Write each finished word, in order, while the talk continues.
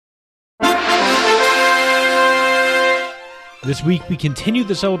This week, we continue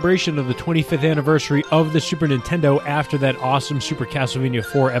the celebration of the 25th anniversary of the Super Nintendo after that awesome Super Castlevania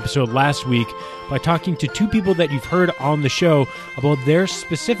 4 episode last week by talking to two people that you've heard on the show about their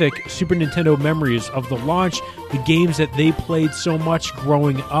specific Super Nintendo memories of the launch, the games that they played so much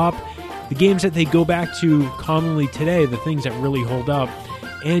growing up, the games that they go back to commonly today, the things that really hold up,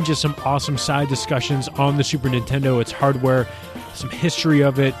 and just some awesome side discussions on the Super Nintendo, its hardware, some history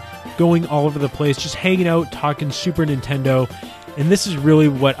of it, going all over the place, just hanging out, talking Super Nintendo. And this is really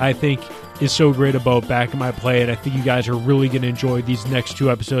what I think is so great about Back in My Play, and I think you guys are really going to enjoy these next two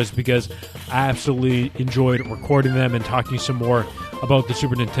episodes because I absolutely enjoyed recording them and talking some more about the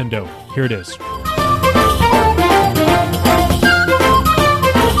Super Nintendo. Here it is.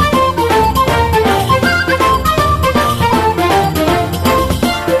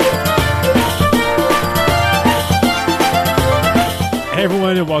 Hey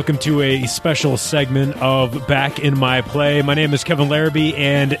everyone, and welcome to a special segment of Back in My Play. My name is Kevin Larrabee,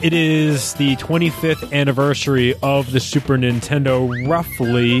 and it is the 25th anniversary of the Super Nintendo,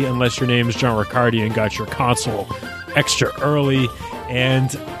 roughly, unless your name is John Riccardi and got your console extra early.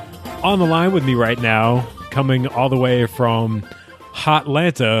 And on the line with me right now, coming all the way from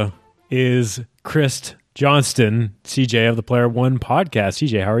Hotlanta, is Chris Johnston, CJ of the Player One podcast.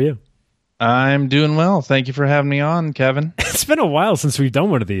 CJ, how are you? I'm doing well. Thank you for having me on, Kevin. It's been a while since we've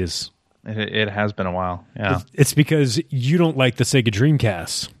done one of these. It has been a while. Yeah, it's because you don't like the Sega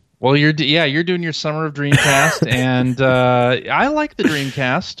Dreamcast. Well, you're doing your summer of Dreamcast, and I like the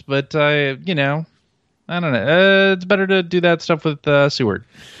Dreamcast, but I don't know. It's better to do that stuff with Seward.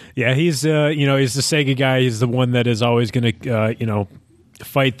 Yeah, he's he's the Sega guy. He's the one that is always going to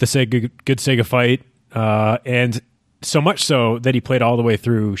fight the good Sega fight, and so much so that he played all the way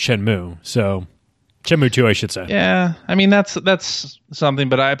through Shenmue. So Shenmue 2, I should say. Yeah, I mean, that's something,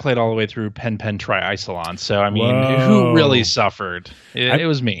 but I played all the way through Pen Tri-Isolon. So, I mean, Who really suffered? It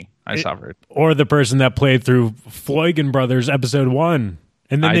was me. I suffered. Or the person that played through Floygen Brothers Episode 1,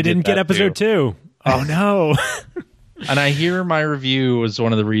 and then they didn't get Episode 2. Oh, no. And I hear my review was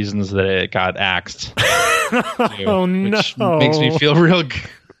one of the reasons that it got axed. Oh, no. Which makes me feel real good.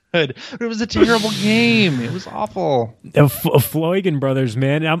 It was a terrible game. It was awful. Floygen Brothers,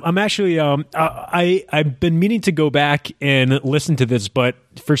 man. I'm actually I've been meaning to go back and listen to this, but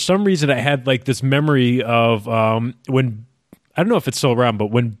for some reason I had like this memory of when, I don't know if it's still around, but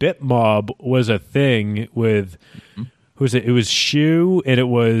when BitMob was a thing with who was it? It was Shu, and it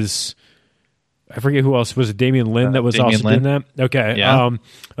was, I forget who else. Was it Damian Lin that was also doing that? Okay. Yeah.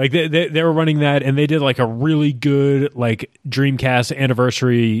 Like they were running that, and they did like a really good like Dreamcast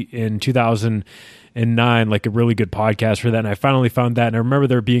anniversary in 2009, like a really good podcast for that. And I finally found that, and I remember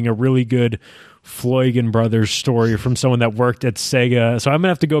there being a really good Floygen Brothers story from someone that worked at Sega. So I'm gonna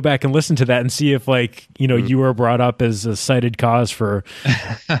have to go back and listen to that and see if you were brought up as a cited cause for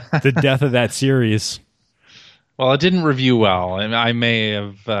the death of that series. Well, it didn't review well, and I may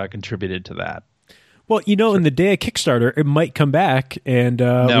have contributed to that. Well, in the day of Kickstarter, it might come back, and we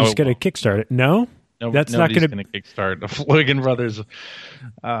just got to kickstart it. No? That's not going to kickstart a Floygen Brothers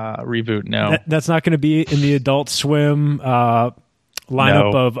reboot. No, that's not going to be in the Adult Swim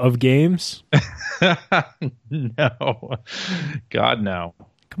lineup of games. No, God, no.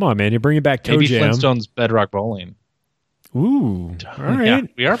 Come on, man! You're bringing back Toe Maybe Jam. Flintstones Bedrock Bowling. Ooh, all right. Yeah,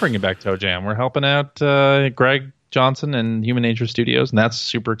 we are bringing back Toe Jam. We're helping out Greg Johnson and Human Nature Studios, and that's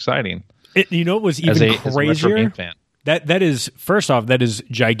super exciting. It was even crazier. As a fan. That is, first off, that is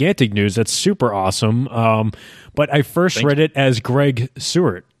gigantic news. That's super awesome. But I first read it as Greg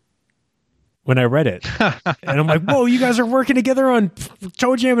Seward when I read it. And I'm like, whoa, you guys are working together on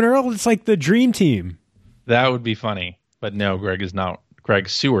Toe Jam and Earl? It's like the dream team. That would be funny. But no, Greg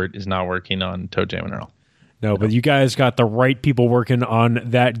Seward is not working on Toe Jam and Earl. No, but you guys got the right people working on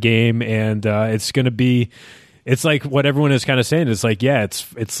that game, and it's going to be... It's like what everyone is kind of saying. It's like, yeah,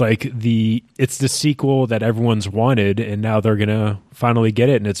 it's like the sequel that everyone's wanted, and now they're gonna finally get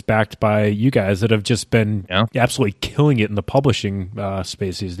it, and it's backed by you guys that have just been absolutely killing it in the publishing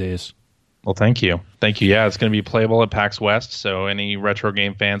space these days. Well, thank you. Yeah, it's going to be playable at PAX West. So any retro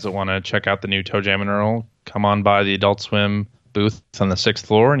game fans that want to check out the new Toe Jam and Earl, come on by the Adult Swim booth on the 6th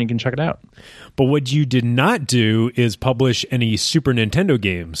floor, and you can check it out. But what you did not do is publish any Super Nintendo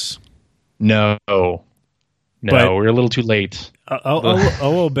games. No. No, we're a little too late. A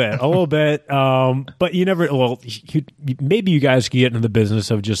little bit. But you never. Well, maybe you guys could get into the business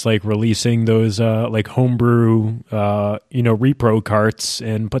of just like releasing those like homebrew, repro carts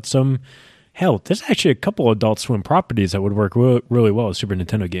and put some. Hell, there's actually a couple Adult Swim properties that would work really well as Super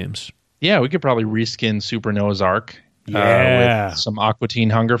Nintendo games. Yeah, we could probably reskin Super Noah's Ark. With some Aqua Teen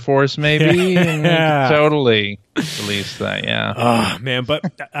Hunger Force, maybe. Yeah. Totally. released that. Yeah. Oh man, but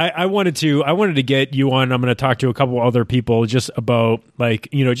I wanted to get you on. I'm going to talk to a couple other people just about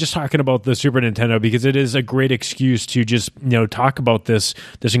just talking about the Super Nintendo, because it is a great excuse to just talk about this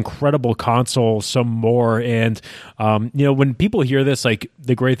incredible console some more. And when people hear this, like,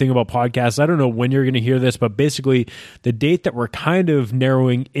 the great thing about podcasts, I don't know when you're going to hear this, but basically the date that we're kind of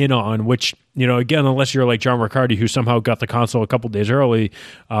narrowing in on, which, again, unless you're like John Riccardi, who somehow got the console a couple days early,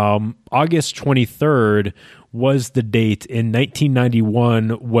 August 23rd was the date in 1991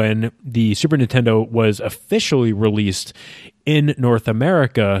 when the Super Nintendo was officially released in North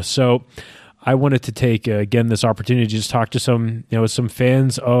America. So I wanted to take, again, this opportunity to just talk to some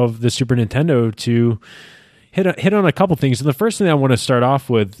fans of the Super Nintendo to hit on a couple things. And the first thing I want to start off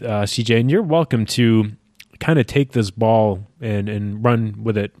with, CJ, and you're welcome to kind of take this ball and run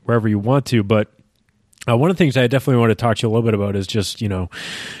with it wherever you want to, but one of the things I definitely want to talk to you a little bit about is just,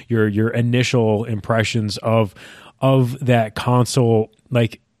 your initial impressions of that console,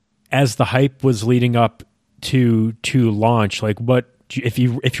 like, as the hype was leading up to launch. Like, what, if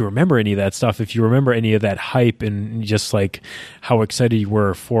you remember any of that stuff, if you remember any of that hype, and just like how excited you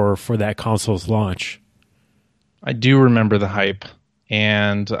were for that console's launch. I do remember the hype.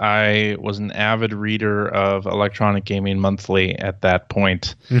 And I was an avid reader of Electronic Gaming Monthly at that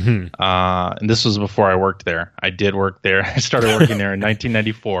point. Mm-hmm. And this was before I worked there. I did work there. I started working there in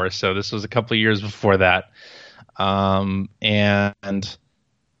 1994. So this was a couple of years before that. And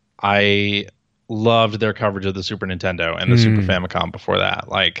I loved their coverage of the Super Nintendo and the Super Famicom before that.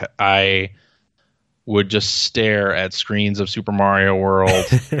 Like, I would just stare at screens of Super Mario World.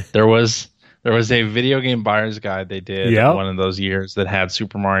 There was a video game buyer's guide they did one of those years that had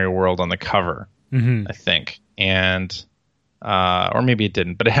Super Mario World on the cover, I think. And, or maybe it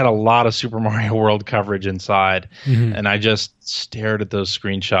didn't, but it had a lot of Super Mario World coverage inside. And I just stared at those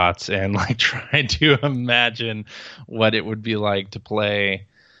screenshots and like tried to imagine what it would be like to play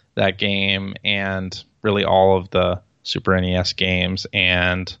that game and really all of the Super NES games.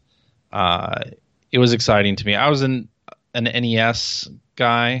 And it was exciting to me. I was an NES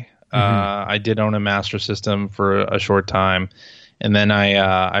guy. I did own a Master System for a short time, and then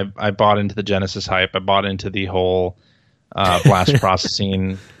I bought into the Genesis hype. I bought into the whole blast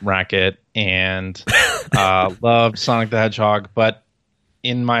processing racket, and loved Sonic the Hedgehog. But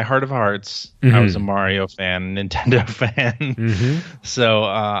in my heart of hearts, I was a Mario fan, Nintendo fan. So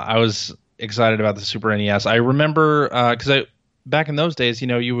I was excited about the Super NES. I remember because back in those days,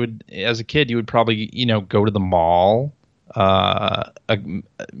 you would, as a kid, you would probably go to the mall.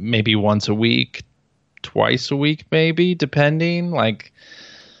 Maybe once a week, twice a week, maybe, depending. Like,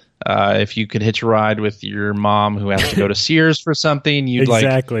 if you could hitch a ride with your mom who has to go to Sears for something, you'd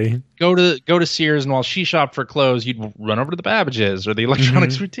exactly go to Sears, and while she shopped for clothes, you'd run over to the Babbage's or the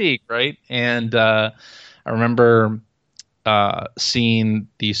Electronics Boutique, right? And I remember seeing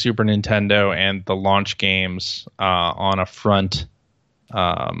the Super Nintendo and the launch games on a front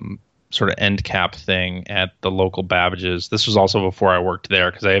sort of end cap thing at the local Babbage's. This was also before I worked there,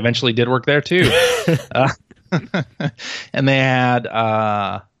 because I eventually did work there too. And they had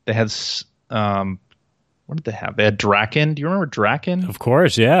what did they have? They had Draken. Do you remember Draken? Of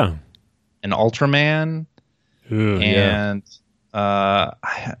course, yeah. And Ultraman. Ooh, and I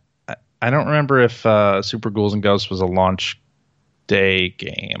don't remember if Super Ghouls and Ghosts was a launch day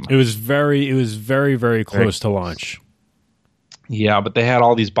game. It was very, very close to launch. Yeah, but they had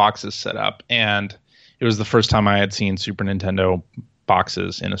all these boxes set up, and it was the first time I had seen Super Nintendo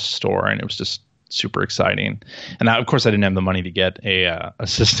boxes in a store, and it was just super exciting. And of course, I didn't have the money to get a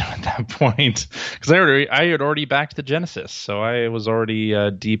system at that point, because I had already backed the Genesis, so I was already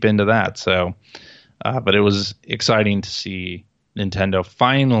deep into that. So, but it was exciting to see Nintendo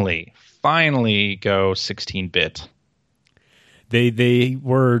finally go 16-bit. They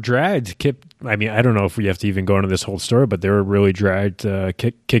were dragged. I mean, I don't know if we have to even go into this whole story, but they were really dragged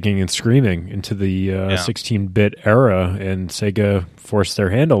kicking and screaming into the 16-bit era, and Sega forced their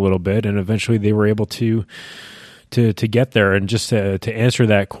hand a little bit, and eventually they were able to get there. And just to answer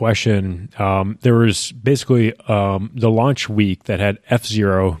that question, there was basically the launch week that had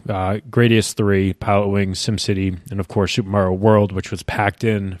F-Zero, Gradius 3, Pilot Wings, SimCity, and of course Super Mario World, which was packed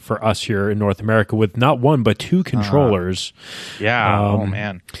in for us here in North America with not one but two controllers. Oh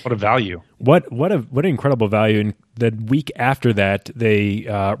man, what a value! What an incredible value! And the week after that, they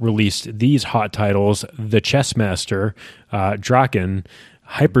released these hot titles: the Chessmaster, Draken,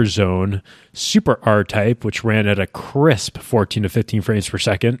 Hyperzone, Super R-Type, which ran at a crisp 14 to 15 frames per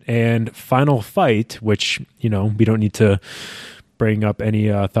second, and Final Fight, which, we don't need to bringing up any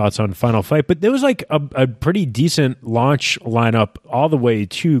thoughts on Final Fight, but there was like a pretty decent launch lineup all the way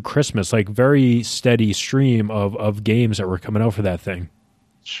to Christmas, like very steady stream of games that were coming out for that thing.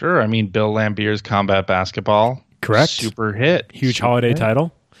 Sure. I mean, Bill Laimbeer's Combat Basketball. Correct. Super hit. Huge holiday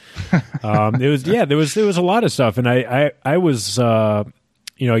title. There was a lot of stuff. And I was,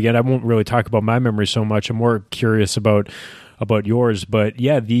 again, I won't really talk about my memory so much. I'm more curious about yours, but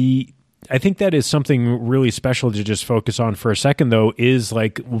yeah, I think that is something really special to just focus on for a second, though, is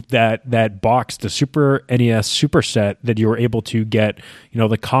like that box, the Super NES Superset that you were able to get,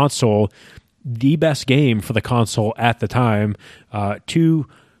 the console, the best game for the console at the time, two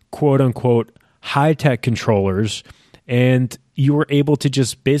quote unquote high-tech controllers, and you were able to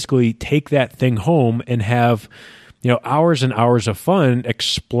just basically take that thing home and have hours and hours of fun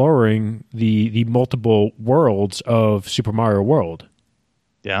exploring the multiple worlds of Super Mario World.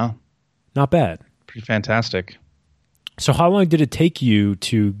 Yeah. Not bad. Pretty fantastic. So how long did it take you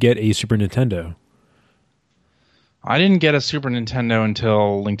to get a Super Nintendo? I didn't get a Super Nintendo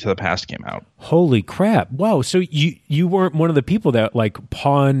until Link to the Past came out. Holy crap. Wow. So you weren't one of the people that like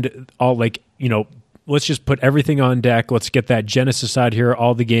pawned all let's just put everything on deck. Let's get that Genesis out here,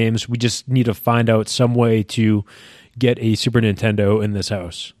 all the games. We just need to find out some way to get a Super Nintendo in this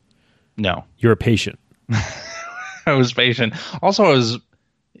house. No. You're patient. I was patient. Also,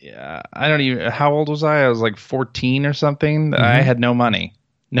 I don't even, how old was I? I was like 14 or something. Mm-hmm. I had no money.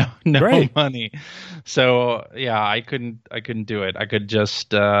 No right. money. So yeah, I couldn't do it. I could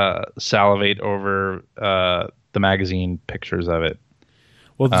just salivate over the magazine pictures of it.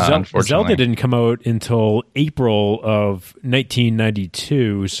 Well, Zelda didn't come out until April of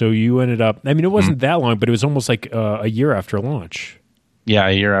 1992, so you ended up... I mean, it wasn't that long, but it was almost like a year after launch. Yeah,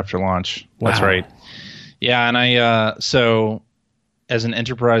 a year after launch. Wow. That's right. Yeah, and I... so, as an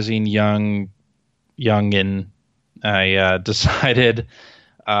enterprising youngin, I decided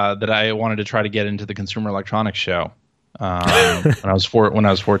that I wanted to try to get into the Consumer Electronics Show when I was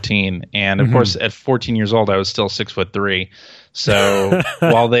 14, and of course, at 14 years old, I was still 6'3". So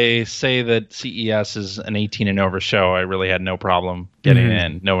while they say that CES is an 18 and over show, I really had no problem getting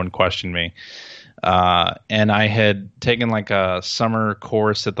in. No one questioned me. And I had taken like a summer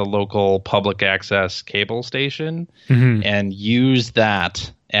course at the local public access cable station and used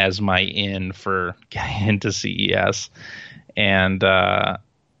that as my in for getting into CES. And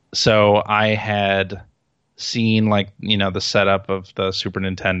so I had seen the setup of the Super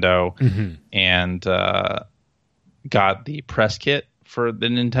Nintendo and got the press kit for the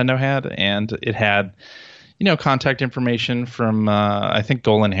Nintendo had, and it had contact information from I think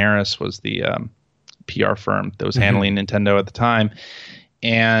Dolan Harris was the PR firm that was handling Nintendo at the time.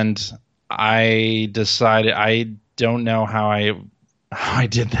 And I decided, I don't know how I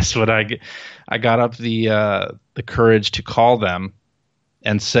did this, but I got up the courage to call them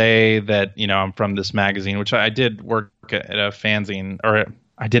and say that I'm from this magazine, which I did work at a fanzine, or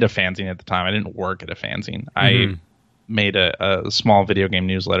I did a fanzine at the time. I didn't work at a fanzine. I made a small video game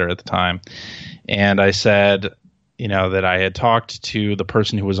newsletter at the time, and I said that I had talked to the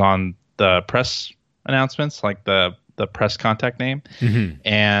person who was on the press announcements, like the press contact name,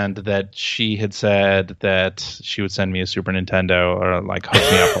 and that she had said that she would send me a Super Nintendo or like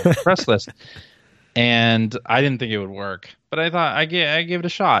hook me up on the press list. And I didn't think it would work, but I thought I gave it a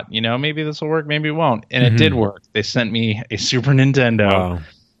shot. Maybe this will work, maybe it won't. And it did work. They sent me a Super Nintendo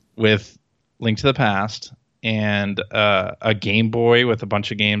with Link to the Past and a Game Boy with a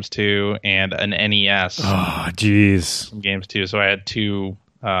bunch of games too, and an NES. Oh, jeez. Some games too. So I had two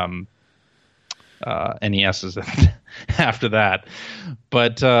NESs after that.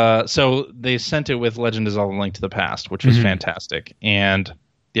 But so they sent it with Legend of Zelda: Link to the Past, which was fantastic. And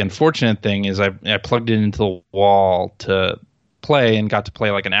the unfortunate thing is I plugged it into the wall to play and got to play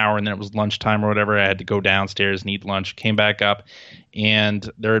like an hour, and then it was lunchtime or whatever. I had to go downstairs and eat lunch, came back up, and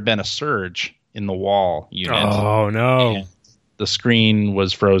there had been a surge in the wall unit. Oh, no. And the screen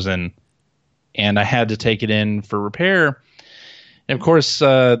was frozen, and I had to take it in for repair. And, of course,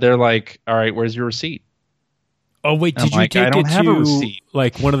 they're like, all right, where's your receipt? Oh, wait, did you take it to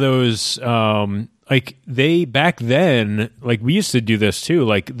like one of those... like they back then, like we used to do this too.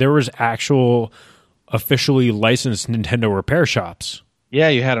 Like there was actual officially licensed Nintendo repair shops. Yeah,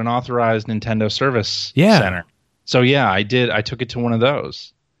 you had an authorized Nintendo service center. So yeah, I did. I took it to one of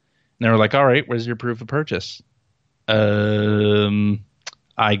those, and they were like, "All right, where's your proof of purchase?" I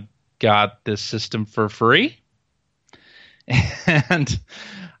got this system for free, and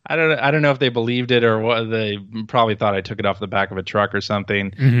I don't know if they believed it or what. They probably thought I took it off the back of a truck or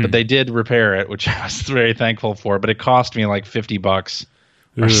something. But they did repair it, which I was very thankful for. But it cost me like $50.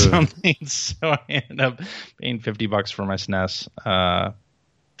 or something. So I ended up paying $50 for my SNES,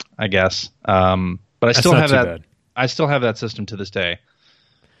 I guess. But I still have that. Bad. I still have that system to this day.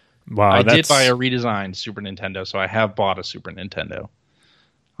 Wow, I did buy a redesigned Super Nintendo, so I have bought a Super Nintendo,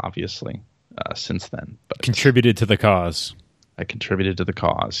 obviously, since then. But contributed to the cause. I contributed to the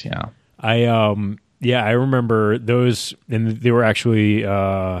cause, yeah. I remember those, and they were actually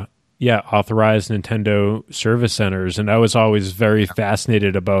authorized Nintendo service centers, and I was always very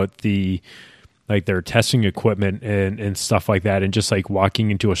fascinated about their testing equipment and stuff like that, and just like walking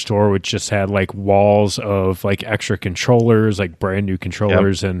into a store which just had like walls of like extra controllers, like brand new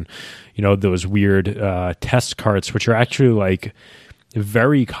controllers, and those weird test carts, which are actually like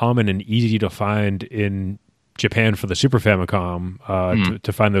very common and easy to find in Japan for the Super Famicom,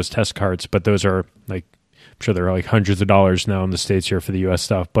 to find those test carts, but those are like, I'm sure they're like hundreds of dollars now in the States here for the US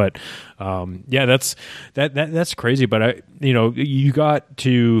stuff. But that's crazy. But you got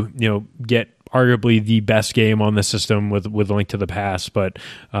to get arguably the best game on the system with Link to the Past. But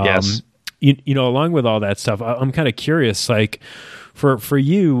yes. Along with all that stuff, I'm kind of curious, like for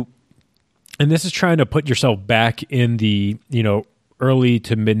you, and this is trying to put yourself back in the early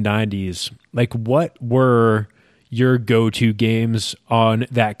to mid 90s, like what were your go-to games on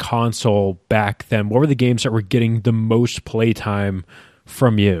that console back then? What were the games that were getting the most playtime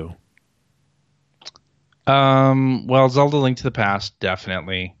from you? Well, Zelda Link to the Past,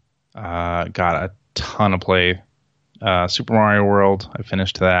 definitely. Got a ton of play. Super Mario World, I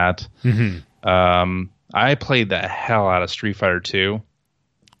finished that. Mm-hmm. I played the hell out of Street Fighter 2.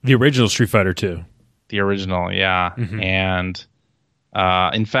 The original Street Fighter 2. The original, yeah. Mm-hmm. And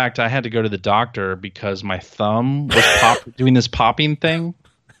in fact, I had to go to the doctor because my thumb was doing this popping thing.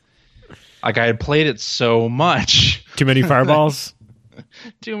 Like I had played it so much. Too many fireballs?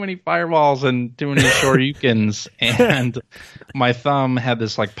 Too many fireballs and too many shoryukens. And my thumb had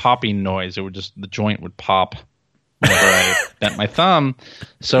this like popping noise. It would just, the joint would pop whenever I bent my thumb.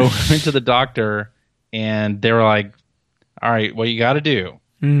 So I went to the doctor and they were like, all right, what you got to do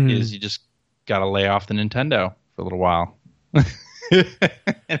is you just got to lay off the Nintendo for a little while.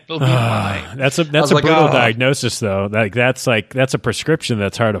 It'll be fine. That's a brutal diagnosis, though. That's a prescription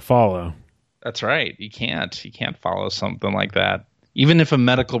that's hard to follow. That's right. You can't follow something like that, even if a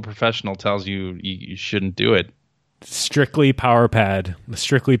medical professional tells you you shouldn't do it. Strictly Power Pad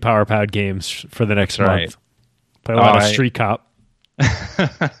games for the next month. Play a lot of Street Cop.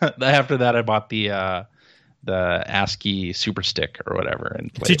 After that, I bought the ASCII Super Stick or whatever.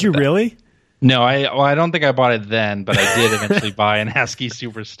 And did you really? No, I don't think I bought it then, but I did eventually buy an ASCII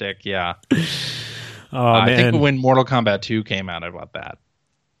Super Stick, yeah. I think when Mortal Kombat 2 came out, I bought that.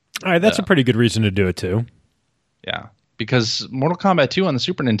 All right, that's a pretty good reason to do it, too. Yeah, because Mortal Kombat 2 on the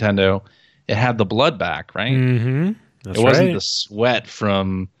Super Nintendo, it had the blood back, right? Mm-hmm. That's it wasn't the sweat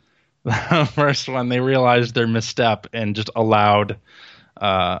from the first one. They realized their misstep and just allowed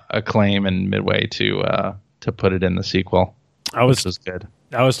Acclaim and Midway to put it in the sequel, which was good.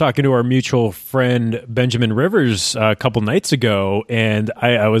 I was talking to our mutual friend Benjamin Rivers a couple nights ago, and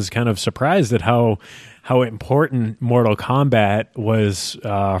I was kind of surprised at how important Mortal Kombat was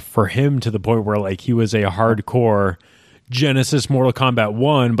for him, to the point where like he was a hardcore Genesis Mortal Kombat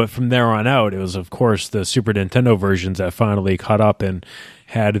 1, but from there on out, it was of course the Super Nintendo versions that finally caught up and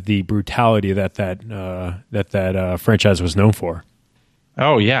had the brutality that franchise was known for.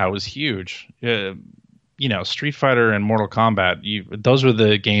 Oh yeah, it was huge. Street Fighter and Mortal Kombat, those were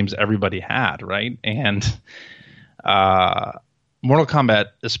the games everybody had, right? And Mortal Kombat,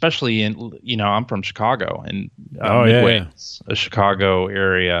 especially I'm from Chicago, and Midway, a Chicago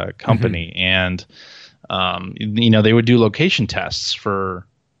area company, and they would do location tests for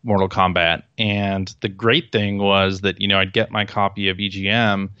Mortal Kombat. And the great thing was that I'd get my copy of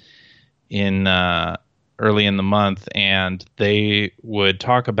EGM in early in the month, and they would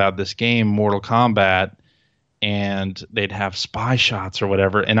talk about this game, Mortal Kombat. And they'd have spy shots or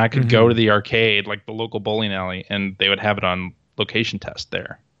whatever, and I could go to the arcade, like the local bowling alley, and they would have it on location test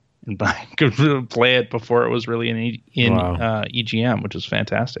there, and I could play it before it was really in EGM, which was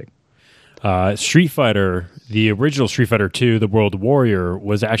fantastic. Street Fighter, the original Street Fighter 2, The World Warrior,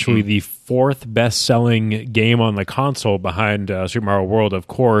 was actually the fourth best-selling game on the console behind Super Mario World, of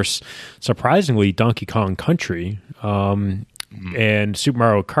course. Surprisingly, Donkey Kong Country. And Super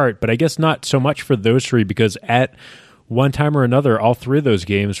Mario Kart, but I guess not so much for those three, because at one time or another, all three of those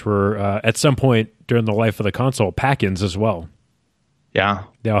games were, at some point during the life of the console, pack-ins as well. Yeah.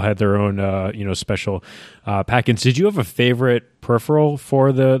 They all had their own, special pack-ins. Did you have a favorite peripheral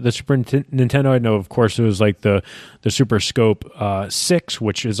for the Super Nintendo? I know, of course, it was like the Super Scope 6,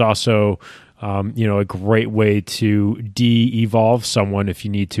 which is also a great way to de-evolve someone if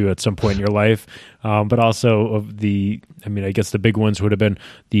you need to at some point in your life. But also I guess the big ones would have been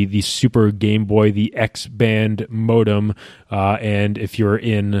the Super Game Boy, the X-band modem, and if you're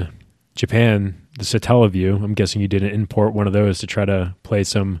in Japan, the Satellaview. I'm guessing you didn't import one of those to try to play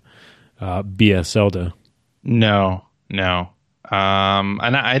some BS Zelda. No. And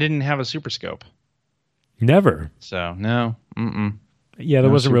I didn't have a Super Scope. Never. So, no. Mm-mm. Yeah,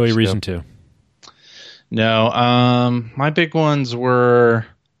 there wasn't really a reason to. No. My big ones were,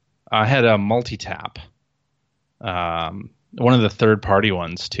 I had a multi-tap. One of the third-party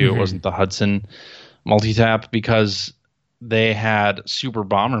ones, too. Mm-hmm. It wasn't the Hudson multi-tap, because they had Super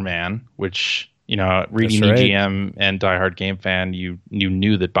Bomberman, which, reading EGM and Die Hard Game Fan, you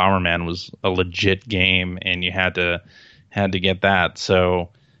knew that Bomberman was a legit game, and you had to get that. So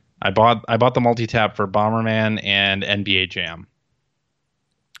I bought the multi-tap for Bomberman and NBA Jam.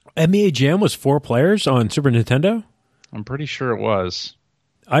 NBA Jam was 4 players on Super Nintendo? I'm pretty sure it was.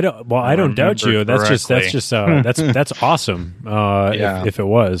 I don't doubt you. That's awesome. If it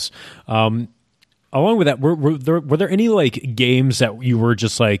was. Along with that, were there any like games that you were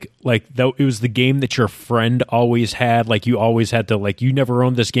just like it was the game that your friend always had, like you always had to, like, you never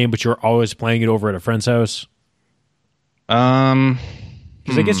owned this game but you're always playing it over at a friend's house?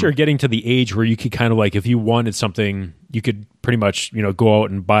 Because I guess you're getting to the age where you could kind of, like, if you wanted something, you could pretty much, go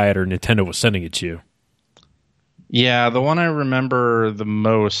out and buy it, or Nintendo was sending it to you. Yeah, the one I remember the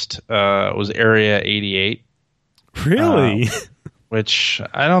most was Area 88. Really? Which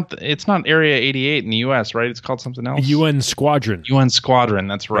it's not Area 88 in the US, right? It's called something else. UN Squadron. UN Squadron,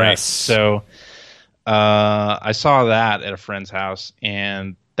 that's right. Yes. So I saw that at a friend's house,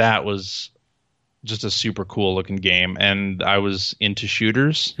 and that was just a super cool looking game, and I was into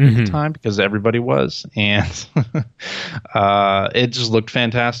shooters at the time because everybody was, and it just looked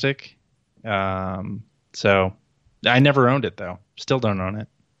fantastic. So I never owned it, though. Still don't own it.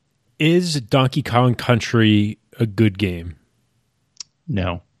 Is Donkey Kong Country a good game?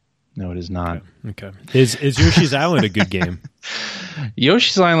 No, it is not. Okay. Is Yoshi's Island a good game?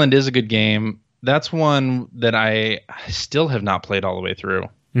 Yoshi's Island is a good game. That's one that I still have not played all the way through.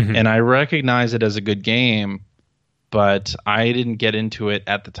 Mm-hmm. And I recognize it as a good game, but I didn't get into it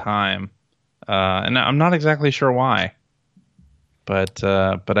at the time. And I'm not exactly sure why. But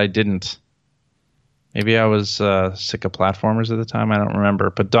I didn't. Maybe I was sick of platformers at the time. I don't remember.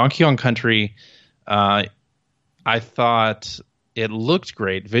 But Donkey Kong Country, I thought it looked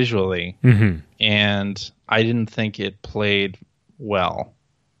great visually, and I didn't think it played well.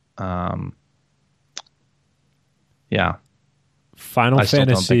 Yeah. Final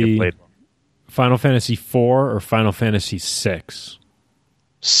Fantasy 4 or Final Fantasy 6?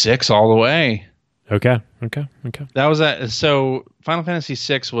 6 all the way. Okay. That was so Final Fantasy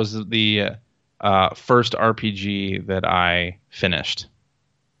 6 was the first RPG that I finished.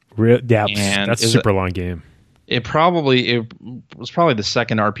 Yeah, that's a super long game. It was probably the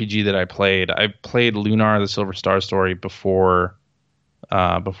second RPG that I played. I played Lunar: The Silver Star Story before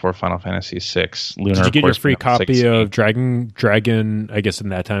Final Fantasy VI. Lunar, did you get your free copy of Dragon? I guess in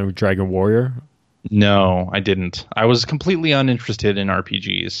that time, Dragon Warrior. No, I didn't. I was completely uninterested in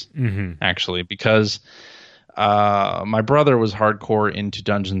RPGs, actually, because my brother was hardcore into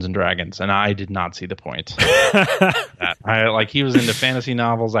Dungeons and Dragons, and I did not see the point. He was into fantasy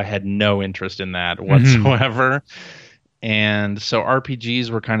novels. I had no interest in that whatsoever. And so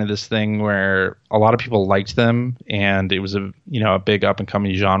RPGs were kind of this thing where a lot of people liked them, and it was a big up and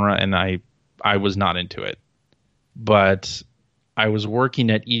coming genre, and I was not into it. But I was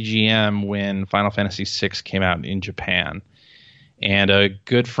working at EGM when Final Fantasy VI came out in Japan. And a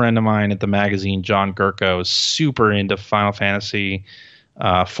good friend of mine at the magazine, John Gurko, is super into Final Fantasy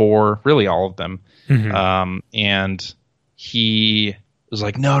 4, really all of them. And he was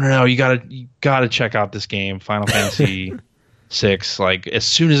like, no, you gotta check out this game, Final Fantasy 6. Like, as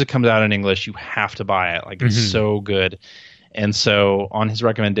soon as it comes out in English, you have to buy it. Like, it's so good. And so on his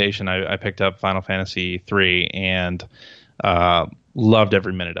recommendation, I picked up Final Fantasy 3 and loved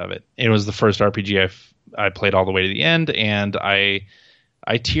every minute of it. It was the first RPG I played all the way to the end, and I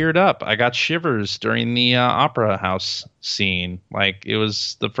teared up. I got shivers during the opera house scene. Like, it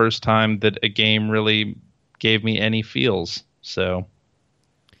was the first time that a game really gave me any feels. So,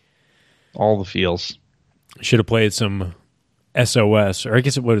 all the feels. Should have played some SOS, or I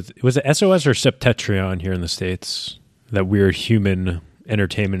guess was it SOS or Septetron here in the States? That weird human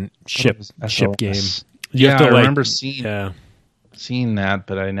entertainment ship game. I remember seeing that,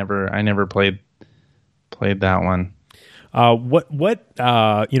 but I never played that one. What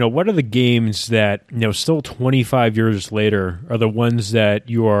are the games that, still 25 years later are the ones that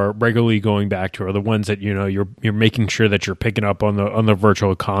you are regularly going back to, or the ones that, you're making sure that you're picking up on the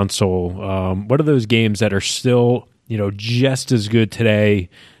virtual console? What are those games that are still, just as good today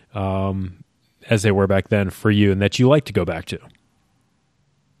as they were back then for you, and that you like to go back to?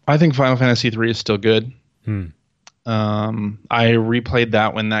 I think Final Fantasy III is still good. I replayed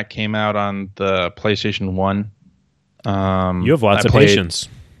that when that came out on the PlayStation 1. You have lots of patience.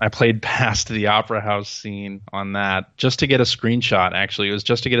 I played past the Opera House scene on that just to get a screenshot. Actually, it was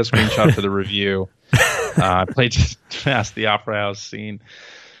just to get a screenshot for the review. I played past the Opera House scene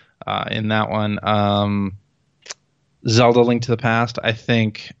in that one. Zelda: Link to the Past, I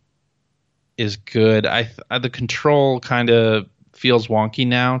think, is good. The control kind of feels wonky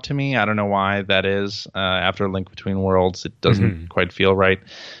now to me. I don't know why that is. After Link Between Worlds, it doesn't quite feel right.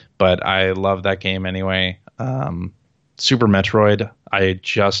 But I love that game anyway. Super Metroid, I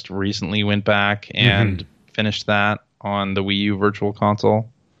just recently went back and finished that on the Wii U Virtual Console.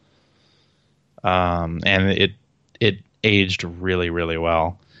 And it aged really, really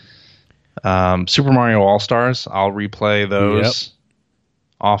well. Super Mario All-Stars, I'll replay those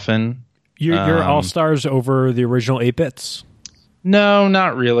often. You're All-Stars over the original 8-bits? No,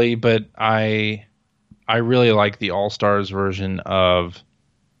 not really, but I really like the All-Stars version of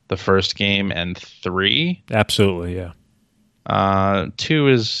the first game and 3. Absolutely, yeah. 2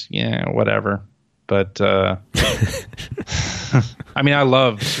 is, whatever. But, I mean, I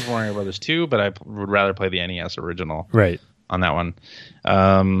love Super Mario Brothers 2, but I would rather play the NES original on that one.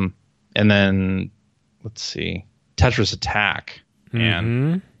 And then, let's see, Tetris Attack.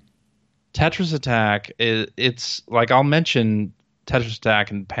 And Tetris Attack, it's like, I'll mention Tetris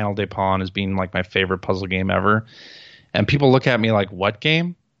Attack and Panel de Pon as being like my favorite puzzle game ever. And people look at me like, what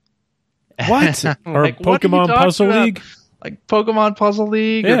game? What? Or like, Pokemon Puzzle League? Like Pokemon Puzzle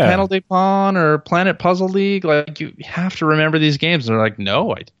League or Panel de Pon or Planet Puzzle League. Like, you have to remember these games. And they're like,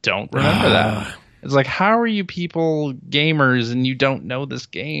 no, I don't remember that. It's like, how are you people gamers and you don't know this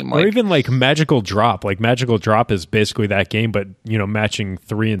game? Or even like Magical Drop. Like Magical Drop is basically that game, but matching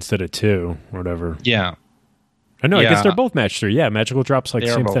 3 instead of 2 or whatever. Yeah. I know. I guess they're both match 3. Yeah, Magical Drop's like the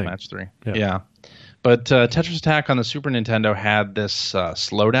same thing. They are both match 3. Yeah. But Tetris Attack on the Super Nintendo had this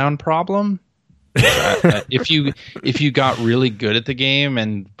slowdown problem. If you got really good at the game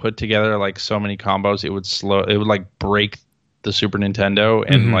and put together like so many combos, it would like break the Super Nintendo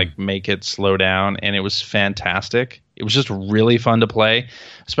and like make it slow down, and it was fantastic. It was just really fun to play,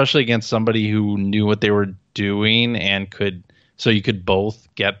 especially against somebody who knew what they were doing and so you could both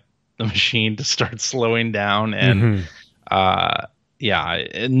get the machine to start slowing down. And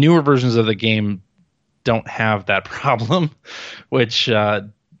newer versions of the game don't have that problem, which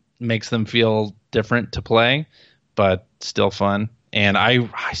makes them feel different to play, but still fun. And I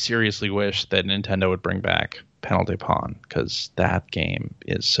seriously wish that Nintendo would bring back Panel de Pon, because that game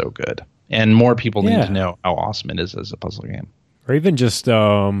is so good. And more people need to know how awesome it is as a puzzle game. Or even just,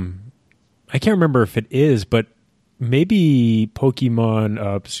 I can't remember if it is, but maybe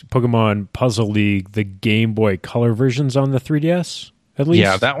Pokemon Puzzle League, the Game Boy Color versions on the 3DS, at least?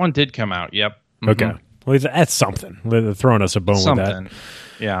 Yeah, that one did come out, yep. Okay. Well, that's something. They're throwing us a bone with that.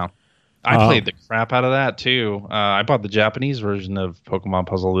 Yeah. I played the crap out of that, too. I bought the Japanese version of Pokemon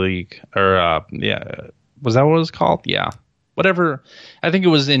Puzzle League. Or, was that what it was called? Yeah. Whatever. I think it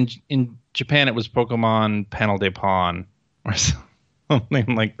was in Japan, it was Pokemon Panel de Pon or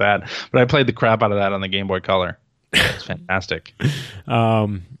something like that. But I played the crap out of that on the Game Boy Color. It's fantastic.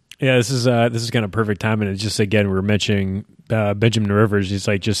 This is kind of perfect timing. It's just, again, we were mentioning Benjamin Rivers. He's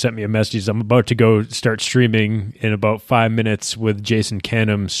like, just sent me a message. I'm about to go start streaming in about 5 minutes with Jason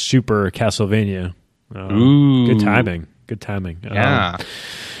Canham's Super Castlevania. Ooh. Good timing. Yeah.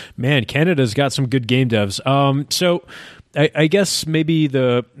 Man, Canada's got some good game devs. So I guess maybe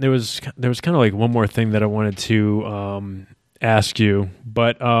there was kind of like one more thing that I wanted to ask you,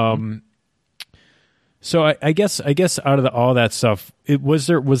 but so I guess out of all that stuff, was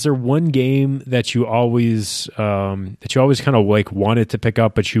there one game that you always kind of like wanted to pick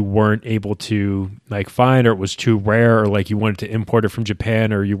up, but you weren't able to like find, or it was too rare, or like you wanted to import it from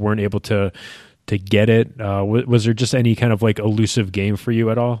Japan, or you weren't able to get it? Was there just any kind of like elusive game for you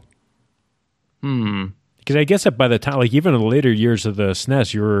at all? Because I guess that by the time, like even in the later years of the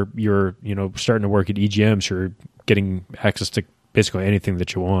SNES, you're starting to work at EGMs, you're getting access to basically anything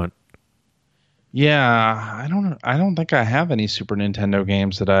that you want. Yeah, I don't think I have any Super Nintendo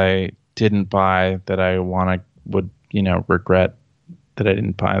games that I didn't buy that I would regret that I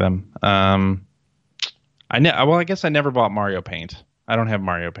didn't buy them. I guess I never bought Mario Paint. I don't have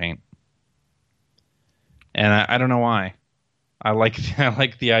Mario Paint. And I don't know why. I like I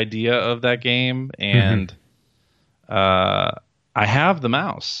like the idea of that game, Hmm. and uh, I have the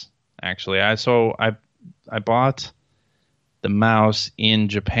mouse actually. I bought the mouse in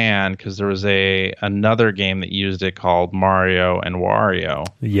Japan because there was a another game that used it called Mario and Wario,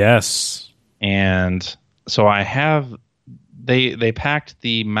 Yes. and so I have they packed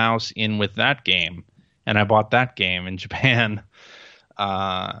the mouse in with that game, and I bought that game in Japan.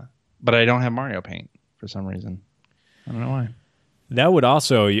 But I don't have Mario Paint for some reason. I don't know why. That would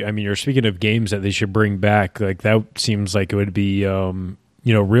also, I mean, you're speaking of games that they should bring back. Like that seems like it would be,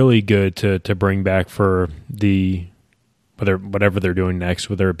 really good to bring back for the whatever they're doing next,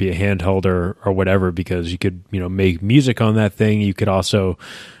 whether it be a handheld or whatever, because you could make music on that thing. You could also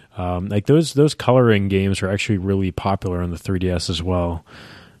like those coloring games are actually really popular on the 3DS as well.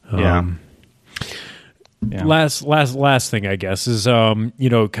 Yeah. Yeah. Last thing, I guess, is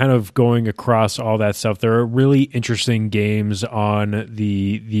kind of going across all that stuff. There are really interesting games on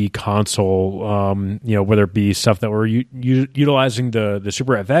the console. Whether it be stuff that were utilizing the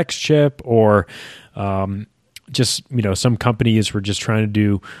Super FX chip, or just some companies were just trying to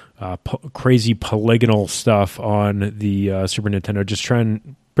do crazy polygonal stuff on the Super Nintendo, just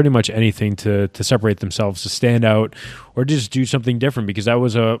trying pretty much anything to separate themselves, to stand out, or just do something different, because that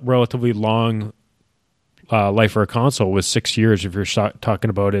was a relatively long life for a console, was 6 years if you're talking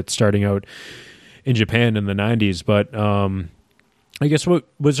about it starting out in Japan in the 90s. But I guess, what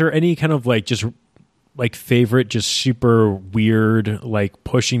was there any kind of just favorite, just super weird,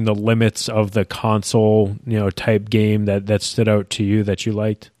 pushing the limits of the console type game that stood out to you that you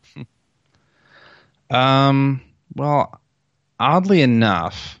liked? Well, oddly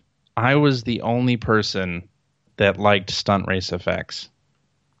enough, I was the only person that liked Stunt Race FX.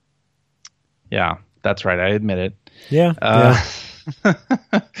 Yeah, that's right. I admit it. Yeah.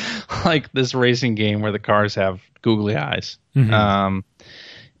 Like this racing game where the cars have googly eyes. Mm-hmm.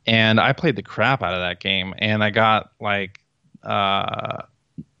 And I played the crap out of that game, and I got I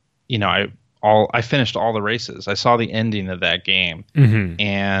finished all the races. I saw the ending of that game, Mm-hmm.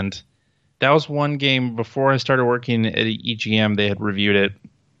 and that was one game before I started working at EGM. They had reviewed it,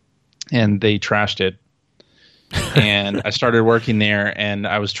 and they trashed it. And I started working there, and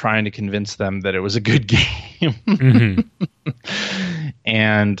I was trying to convince them that it was a good game. Mm-hmm.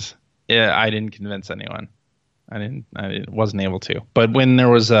 And I didn't convince anyone. I wasn't able to. But when there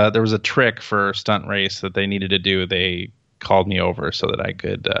was a trick for Stunt Race that they needed to do, they called me over so that I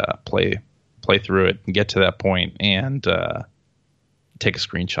could play through it and get to that point and take a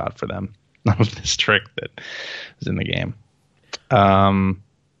screenshot for them of this trick that was in the game.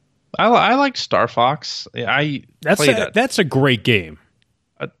 I liked Star Fox. That's a great game.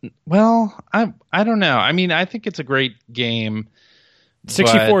 Well, I don't know. I mean, I think it's a great game.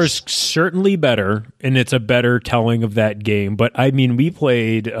 64 is certainly better, and it's a better telling of that game. But I mean, we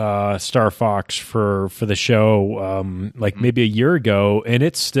played Star Fox for the show maybe a year ago, and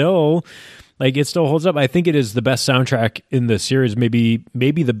it's still it still holds up. I think it is the best soundtrack in the series. Maybe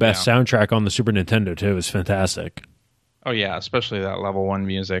the best soundtrack on the Super Nintendo too. Is fantastic. Oh yeah, especially that level 1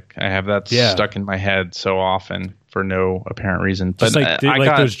 music. I have that stuck in my head so ofon for no apparent reason. But just I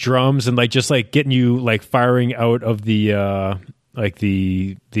got those drums and getting you firing out of the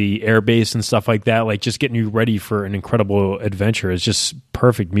the air base and stuff like that, just getting you ready for an incredible adventure. Is just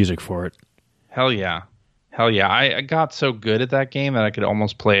perfect music for it. Hell yeah. I got so good at that game that I could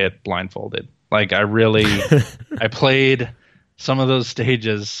almost play it blindfolded. I played some of those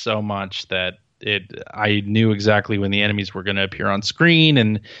stages so much that I knew exactly when the enemies were going to appear on screen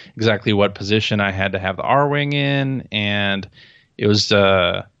and exactly what position I had to have the R-wing in, and it was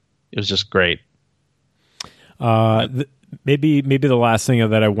just great. Maybe the last thing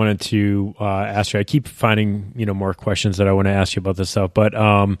that I wanted to ask you, I keep finding more questions that I want to ask you about this stuff, but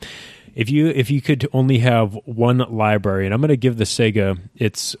if you could only have one library, and I'm going to give the Sega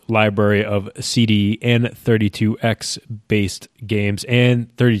its library of CD and 32X based games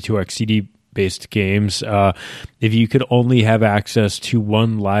and 32X CD based games, if you could only have access to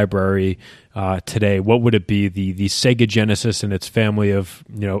one library today, what would it be? The Sega Genesis and its family of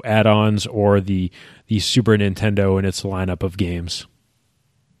add-ons, or the Super Nintendo and its lineup of games?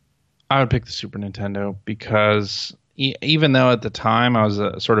 I would pick the Super Nintendo because even though at the time I was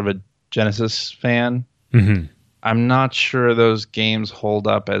a sort of a Genesis fan, mm-hmm. I'm not sure those games hold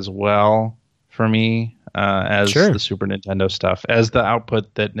up as well for me as the Super Nintendo stuff, as the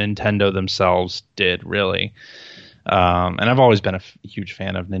output that Nintendo themselves did, really. And I've always been a huge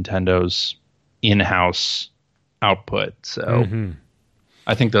fan of Nintendo's in-house output, so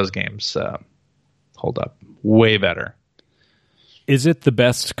I think those games hold up way better. Is it the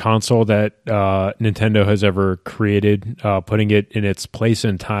best console that Nintendo has ever created, putting it in its place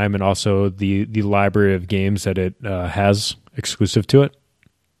and time, and also the library of games that it has exclusive to it?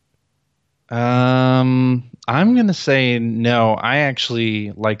 I'm going to say no. I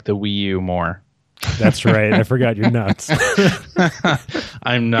actually like the Wii U more. That's right. I forgot you're nuts.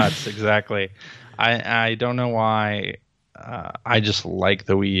 I'm nuts, exactly. I don't know why. I just like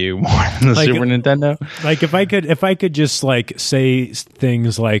the Wii U more than the Super Nintendo. Like if I could just like say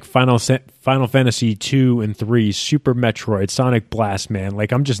things like Final Fantasy 2 and 3, Super Metroid, Sonic Blast, man.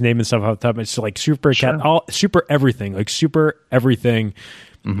 Like I'm just naming stuff off the top. It's like Super everything, like Super everything.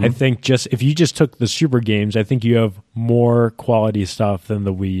 Mm-hmm. I think just if you just took the Super games, I think you have more quality stuff than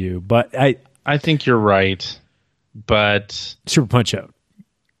the Wii U. But I think you're right. But Super Punch Out,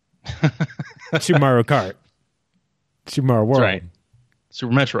 Super Mario Kart, Super Mario World, right.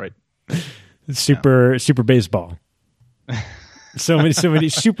 Super Metroid, Super Baseball. so many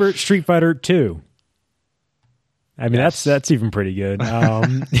Super Street Fighter 2. I mean, yes. that's even pretty good.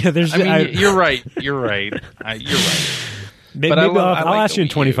 There's. You're right. You're right. Maybe I'll ask you in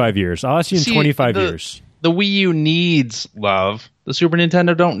 25 years. I'll ask you in 25 years. The Wii U needs love. The Super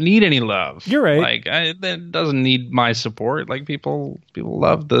Nintendo don't need any love. You're right. Like it doesn't need my support. Like people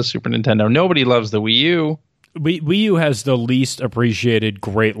love the Super Nintendo. Nobody loves the Wii U. Wii U has the least appreciated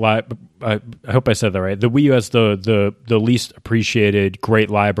great I hope I said that right. The Wii U has the least appreciated great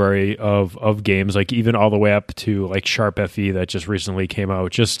library of games, like even all the way up to like Sharp FE that just recently came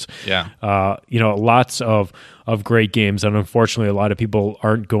out. Just lots of great games, and unfortunately, a lot of people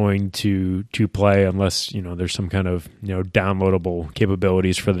aren't going to play unless there's some kind of downloadable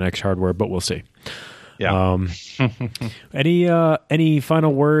capabilities for the next hardware. But we'll see. Yeah. Any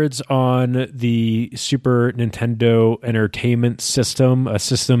final words on the Super Nintendo Entertainment System, a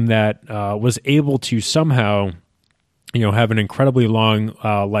system that was able to somehow, have an incredibly long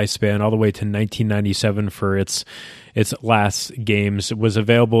lifespan, all the way to 1997 for its last games. It was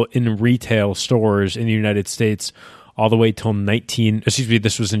available in retail stores in the United States all the way till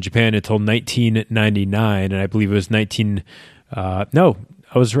this was in Japan until 1999, and I believe it was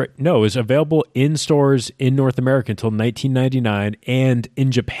I was right. No, it was available in stores in North America until 1999, and in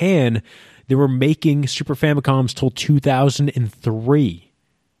Japan, they were making Super Famicoms till 2003.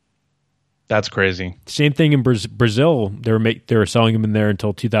 That's crazy. Same thing in Brazil. They were selling them in there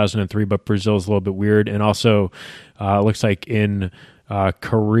until 2003, but Brazil is a little bit weird. And also, it looks like in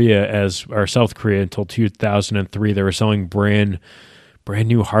Korea or South Korea until 2003, they were selling brand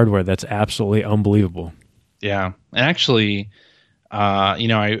new hardware. That's absolutely unbelievable. Yeah, and actually.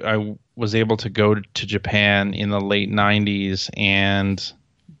 I was able to go to Japan in the late 90s and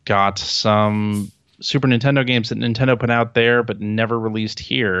got some Super Nintendo games that Nintendo put out there but never released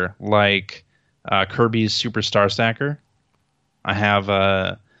here, like Kirby's Super Star Stacker. I have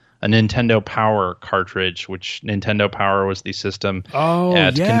a Nintendo Power cartridge, which Nintendo Power was the system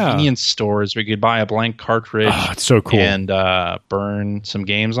at convenience stores where you could buy a blank cartridge it's so cool. And burn some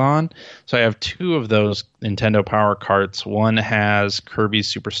games on. So I have two of those Nintendo Power carts. One has Kirby's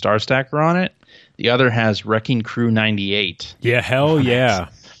Super Star Stacker on it. The other has Wrecking Crew 98. Yeah, hell yeah.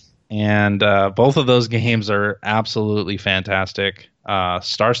 And both of those games are absolutely fantastic.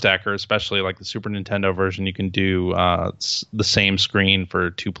 Star Stacker, especially like the Super Nintendo version, you can do the same screen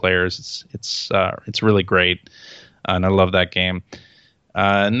for two players. It's really great, and I love that game.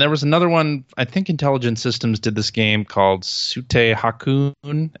 And there was another one. I think Intelligent Systems did this game called Sute Hakun,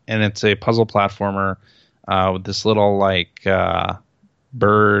 and it's a puzzle platformer with this little like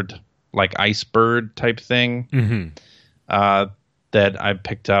bird, like ice bird type thing. Mm-hmm. That I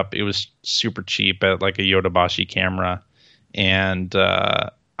picked up. It was super cheap at like a Yodobashi camera. And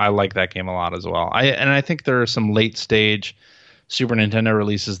I like that game a lot as well. I think there are some late stage Super Nintendo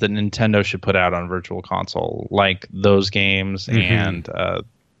releases that Nintendo should put out on Virtual Console, like those games. Mm-hmm. And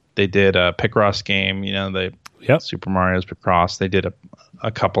they did a Picross game, Super Mario's Picross. They did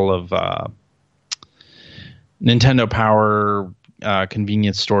a couple of Nintendo Power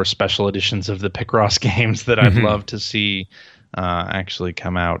convenience store special editions of the Picross games that I'd love to see actually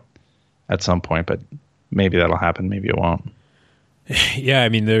come out at some point, but maybe that'll happen. Maybe it won't. Yeah, I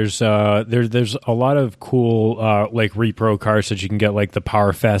mean, there's a lot of cool like repro carts that you can get, like the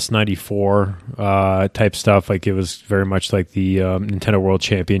PowerFest 94 type stuff. Like it was very much like the Nintendo World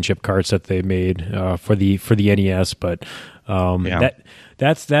Championship carts that they made for the NES. But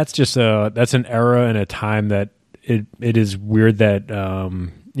that's an era and a time that it is weird that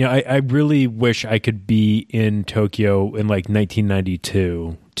I really wish I could be in Tokyo in like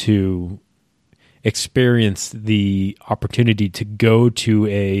 1992 to experience the opportunity to go to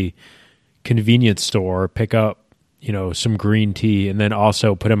a convenience store, pick up some green tea and then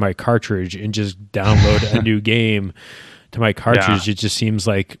also put in my cartridge and just download a new game to my cartridge. It just seems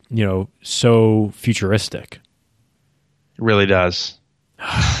like, so futuristic. It really does.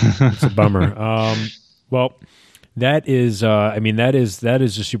 It's a bummer. Well, that is the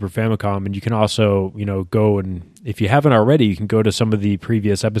Super Famicom, and you can also, go and, if you haven't already, you can go to some of the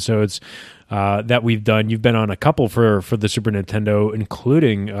previous episodes that we've done. You've been on a couple for the Super Nintendo,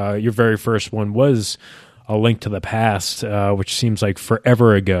 including your very first one was A Link to the Past, which seems like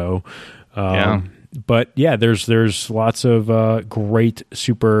forever ago. But yeah, there's lots of great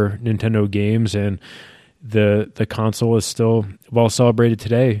Super Nintendo games, and the console is still well celebrated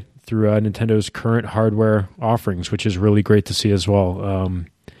today through Nintendo's current hardware offerings, which is really great to see as well.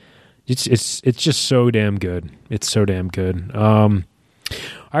 It's just so damn good. It's so damn good. All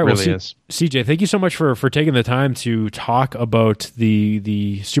right, really is. CJ, thank you so much for taking the time to talk about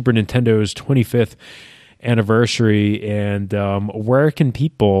the Super Nintendo's 25th anniversary, and where can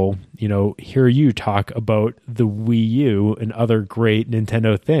people hear you talk about the Wii U and other great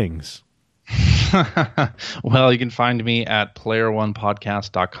Nintendo things? Well, you can find me at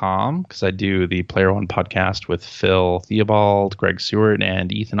player1podcast.com, because I do the Player One podcast with Phil Theobald, Greg Seward,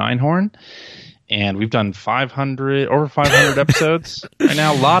 and Ethan Einhorn. And we've done over 500 episodes right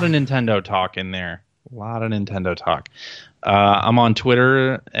now. A lot of Nintendo talk in there. A lot of Nintendo talk. I'm on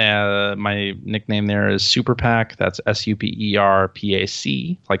Twitter. My nickname there is Superpac. That's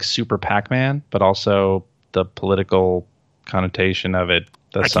SUPERPAC, like Super Pac-Man, but also the political connotation of it.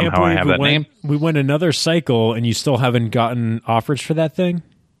 Somehow I have that name. We went another cycle, and you still haven't gotten offers for that thing?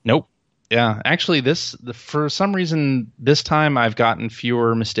 Nope. Yeah, actually, for some reason, this time I've gotten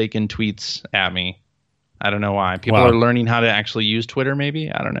fewer mistaken tweets at me. I don't know why. People are learning how to actually use Twitter, maybe?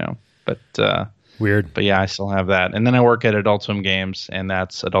 I don't know. But weird. But yeah, I still have that. And then I work at Adult Swim Games, and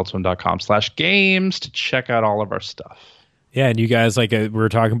that's adultswim.com/games to check out all of our stuff. Yeah, and you guys, like we were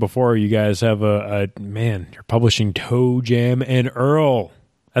talking before, you guys have you're publishing Toe Jam and Earl.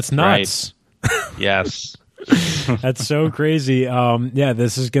 That's nuts. Right. Yes. That's so crazy. Yeah,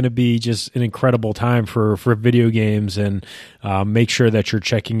 this is going to be just an incredible time for video games, and make sure that you're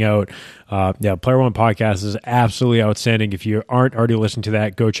checking out. Player One Podcast is absolutely outstanding. If you aren't already listening to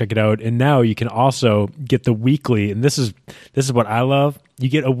that, go check it out. And now you can also get the weekly, and this is what I love. You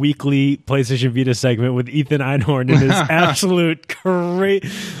get a weekly PlayStation Vita segment with Ethan Einhorn and his absolute great.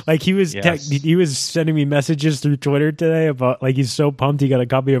 Like he was sending me messages through Twitter today about like he's so pumped he got a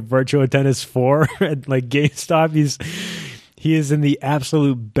copy of Virtua Tennis 4 at like GameStop. He is in the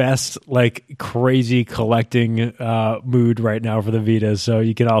absolute best, like crazy collecting mood right now for the Vita. So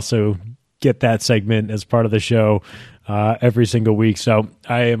you can also get that segment as part of the show every single week. So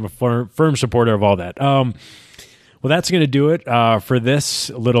I am a firm supporter of all that. Well, that's going to do it for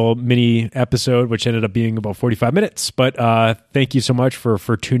this little mini episode, which ended up being about 45 minutes. But thank you so much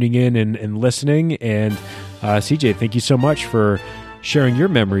for tuning in and listening. And CJ, thank you so much for sharing your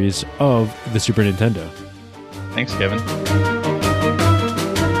memories of the Super Nintendo. Thanks, Kevin.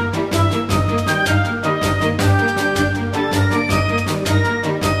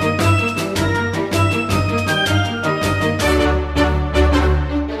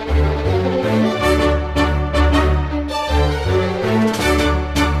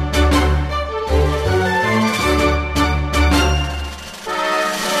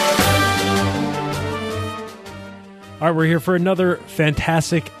 All right, we're here for another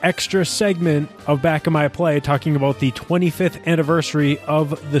fantastic extra segment of Back of My Play, talking about the 25th anniversary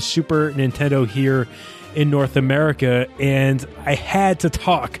of the Super Nintendo here in North America. And I had to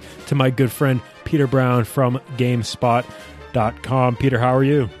talk to my good friend Peter Brown from GameSpot.com. Peter, how are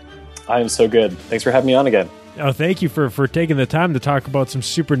you? I am so good. Thanks for having me on again. Oh, thank you for taking the time to talk about some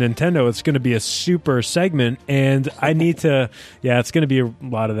Super Nintendo. It's going to be a super segment, and I need to. Yeah, it's going to be a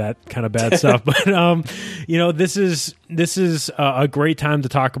lot of that kind of bad stuff. But this is a great time to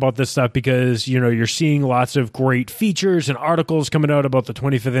talk about this stuff because you're seeing lots of great features and articles coming out about the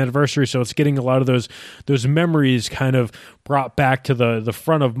 25th anniversary. So it's getting a lot of those memories kind of brought back to the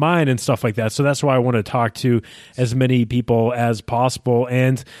front of mind and stuff like that. So that's why I want to talk to as many people as possible.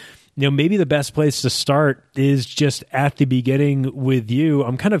 And maybe the best place to start is just at the beginning with you.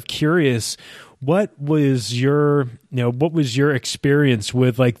 I'm kind of curious, what was your experience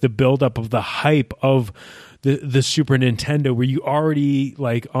with like the buildup of the hype of the Super Nintendo? Were you already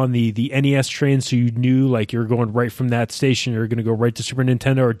like on the NES train, so you knew like you're going right from that station, you're going to go right to Super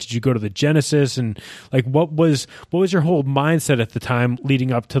Nintendo, or did you go to the Genesis? And like, what was your whole mindset at the time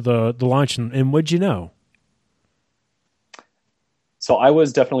leading up to the launch, and what'd you know? So I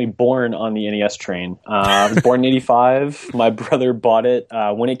was definitely born on the NES train. I was born in 85. My brother bought it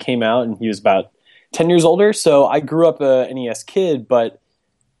when it came out, and he was about 10 years older. So I grew up a NES kid, but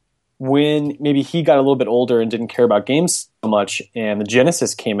when maybe he got a little bit older and didn't care about games so much and the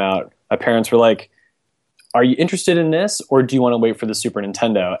Genesis came out, my parents were like, are you interested in this or do you want to wait for the Super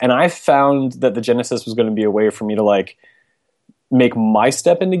Nintendo? And I found that the Genesis was going to be a way for me to like make my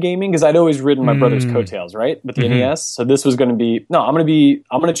step into gaming because I'd always ridden my brother's coattails, right? With the NES. So this was going to be, no, I'm going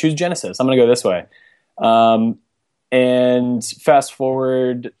to choose Genesis. I'm going to go this way. And fast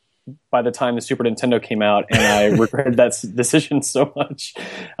forward by the time the Super Nintendo came out, and I regretted that decision so much.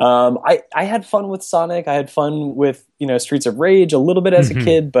 I had fun with Sonic. I had fun with, Streets of Rage a little bit as a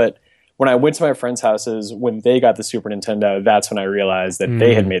kid, but when I went to my friends' houses, when they got the Super Nintendo, that's when I realized that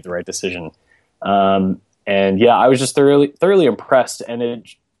they had made the right decision. And yeah, I was just thoroughly impressed, and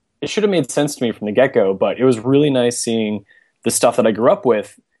it should have made sense to me from the get-go, but it was really nice seeing the stuff that I grew up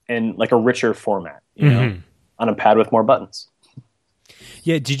with in like a richer format, on a pad with more buttons.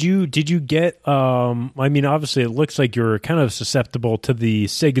 Yeah, did you get I mean, obviously it looks like you're kind of susceptible to the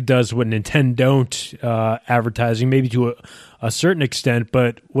Sega does what Nintendo don't advertising, maybe to a certain extent,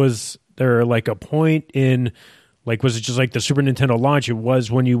 but was there like a point in, like, was it just like the Super Nintendo launch? It was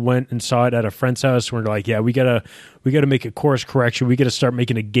when you went and saw it at a friend's house where you're like, yeah, we gotta make a course correction. We gotta start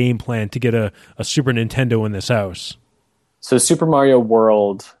making a game plan to get a Super Nintendo in this house. So Super Mario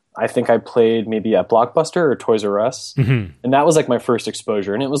World, I think I played maybe at Blockbuster or Toys R Us. And that was like my first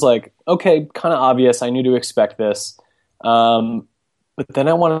exposure. And it was like, okay, kind of obvious. I knew to expect this. But then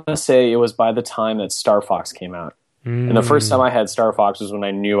I want to say it was by the time that Star Fox came out. And the first time I had Star Fox was when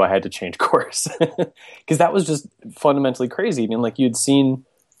I knew I had to change course. Because that was just fundamentally crazy. I mean, like you'd seen,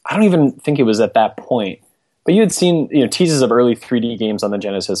 I don't even think it was at that point, but you had seen, teases of early 3D games on the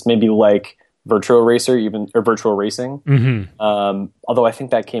Genesis, maybe like Virtual Racer, or Virtual Racing. Although I think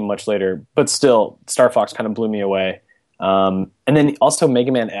that came much later, but still, Star Fox kind of blew me away. And then also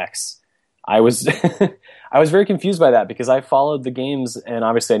Mega Man X. I was I was very confused by that because I followed the games, and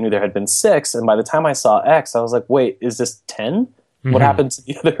obviously I knew there had been 6. And by the time I saw X, I was like, "Wait, is this 10? What happened to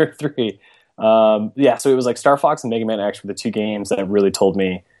the other 3?" Yeah, so it was like Star Fox and Mega Man X were the 2 games that really told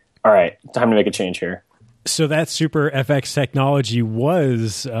me, "All right, time to make a change here." So that Super FX technology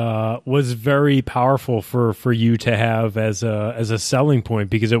was very powerful for you to have as a selling point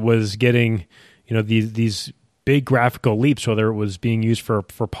because it was getting these big graphical leaps, whether it was being used for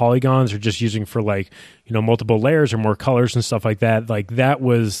polygons or just using for multiple layers or more colors and stuff like that. Like that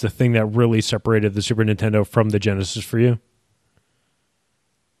was the thing that really separated the Super Nintendo from the Genesis for you.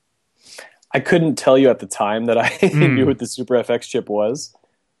 I couldn't tell you at the time that I knew what the Super FX chip was.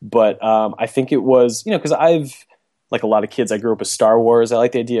 But I think it was, because I've, like a lot of kids, I grew up with Star Wars. I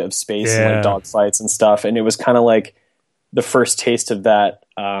like the idea of space and like dogfights and stuff. And it was kind of like the first taste of that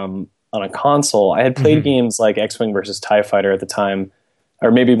on a console. I had played games like X-Wing versus TIE Fighter at the time,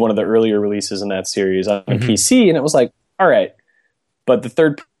 or maybe one of the earlier releases in that series on PC. And it was like, all right. But the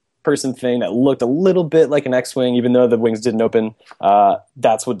third person thing that looked a little bit like an X-Wing, even though the wings didn't open,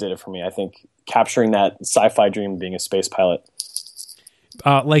 that's what did it for me. I think capturing that sci-fi dream of being a space pilot.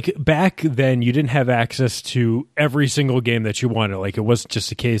 Like back then, you didn't have access to every single game that you wanted. Like it wasn't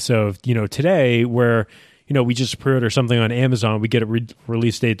just a case of, today where, we just pre-order something on Amazon, we get a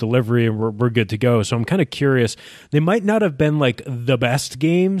release date delivery and we're good to go. So I'm kind of curious. They might not have been like the best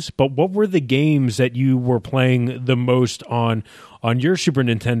games, but what were the games that you were playing the most on your Super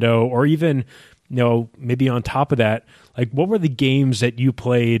Nintendo, or even, maybe on top of that, like what were the games that you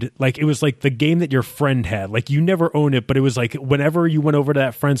played? Like it was like the game that your friend had, like you never owned it, but it was like whenever you went over to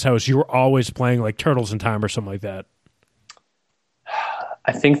that friend's house, you were always playing like Turtles in Time or something like that.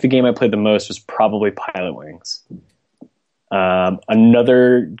 I think the game I played the most was probably Pilot Wings.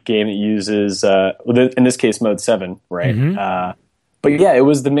 Another game that uses, in this case, Mode 7, right? But yeah, it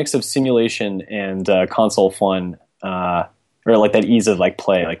was the mix of simulation and console fun, or like that ease of like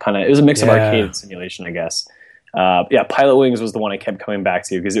play, like kind of. It was a mix of arcade and simulation, I guess. Pilot Wings was the one I kept coming back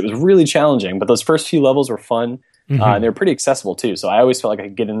to because it was really challenging. But those first few levels were fun, and they were pretty accessible too. So I always felt like I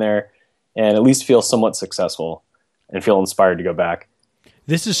could get in there and at least feel somewhat successful and feel inspired to go back.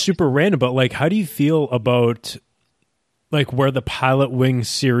 This is super random, but like, how do you feel about like where the Pilot Wings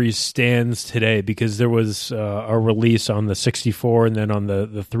series stands today? Because there was a release on the 64 and then on the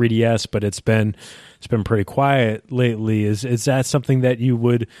 3DS, but it's been pretty quiet lately. Is that something that you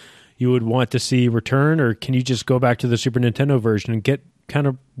would want to see return, or can you just go back to the Super Nintendo version and get kind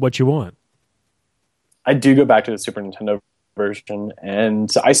of what you want? I do go back to the Super Nintendo version,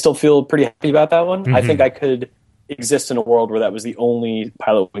 and I still feel pretty happy about that one. I think I could exist in a world where that was the only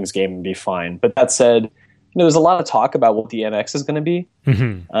Pilot Wings game and be fine. But that said, there's a lot of talk about what the NX is going to be.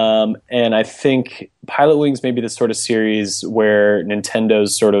 And I think Pilot Wings may be the sort of series where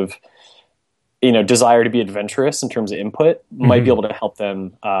Nintendo's sort of desire to be adventurous in terms of input might be able to help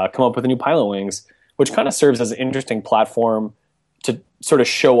them come up with a new Pilot Wings, which kind of serves as an interesting platform to sort of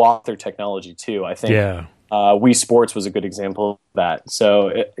show off their technology too. I think Wii Sports was a good example of that.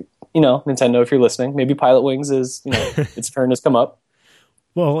 So, Nintendo, if you're listening, maybe Pilot Wings is, its turn has come up.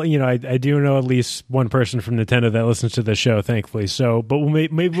 Well, I do know at least one person from Nintendo that listens to the show, thankfully. So, but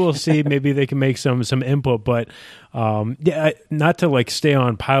maybe we'll see. Maybe they can make some input. But not to like stay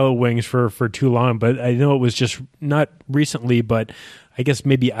on Pilot Wings for too long. But I know it was just not recently, but I guess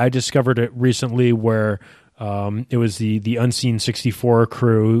maybe I discovered it recently where it was the Unseen 64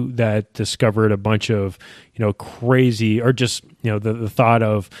 crew that discovered a bunch of crazy, or just the thought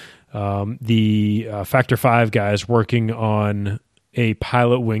of the Factor 5 guys working on a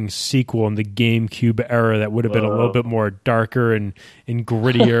Pilot Wings sequel in the GameCube era that would have been a little bit more darker and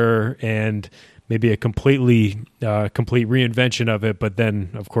grittier and maybe a complete reinvention of it. But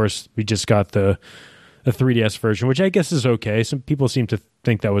then, of course, we just got the 3DS version, which I guess is okay. Some people seem to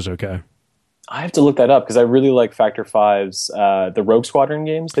think that was okay. I have to look that up because I really like Factor 5's the Rogue Squadron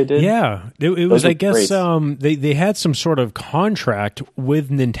games they did. Yeah, it was, I guess, they had some sort of contract with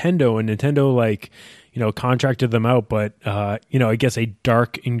Nintendo, and Nintendo contracted them out, but I guess a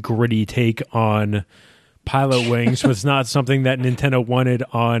dark and gritty take on Pilot Wings was not something that Nintendo wanted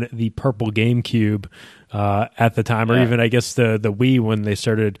on the purple GameCube at the time, or even I guess the Wii when they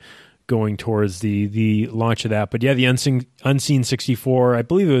started going towards the launch of that. But yeah, the Unseen 64, I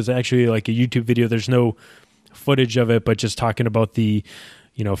believe it was actually like a YouTube video. There's no footage of it, but just talking about the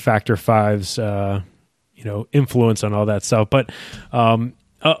Factor 5's influence on all that stuff. But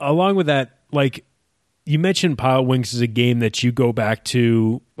along with that, like, you mentioned Pilot Wings is a game that you go back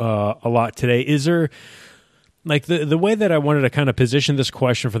to a lot today. Is there, like, the way that I wanted to kind of position this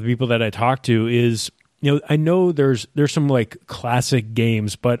question for the people that I talk to is, I know there's some like classic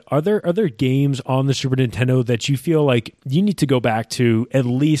games, but are there other games on the Super Nintendo that you feel like you need to go back to at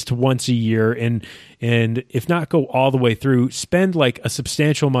least once a year, and if not go all the way through, spend like a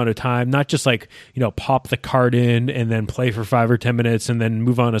substantial amount of time, not just like, pop the card in and then play for 5 or 10 minutes and then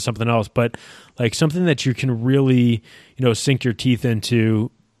move on to something else, but like something that you can really, sink your teeth into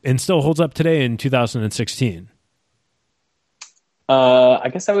and still holds up today in 2016? I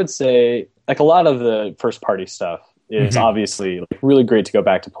guess I would say, like, a lot of the first party stuff is obviously like really great to go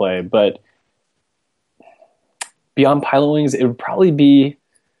back to play, but beyond Pilot Wings, it would probably be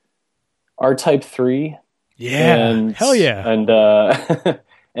R-Type 3. Yeah, hell yeah. And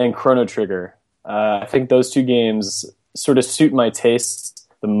and Chrono Trigger. I think those two games sort of suit my tastes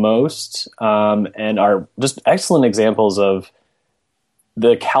the most, and are just excellent examples of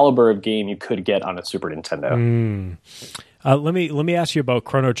the caliber of game you could get on a Super Nintendo. Let me ask you about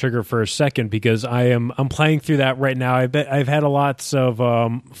Chrono Trigger for a second, because I'm playing through that right now. I've had lots of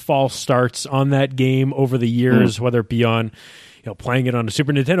false starts on that game over the years, whether it be on playing it on a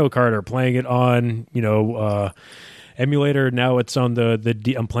Super Nintendo card or playing it on emulator. Now it's on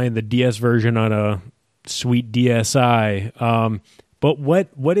I'm playing the DS version on a sweet DSi. But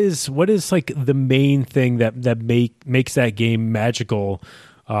what is like the main thing that makes that game magical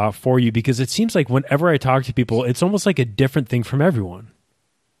for you? Because it seems like whenever I talk to people, it's almost like a different thing from everyone.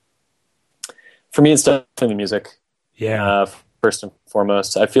 For me, it's definitely the music. Yeah. First and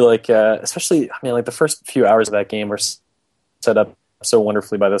foremost, I feel like, especially, like the first few hours of that game were set up so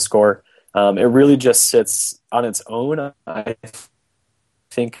wonderfully by the score. It really just sits on its own, I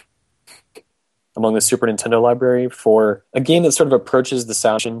think, among the Super Nintendo library for a game that sort of approaches the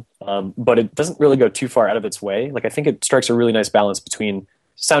sound, but it doesn't really go too far out of its way. Like, I think it strikes a really nice balance between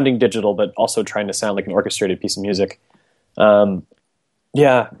sounding digital, but also trying to sound like an orchestrated piece of music. That's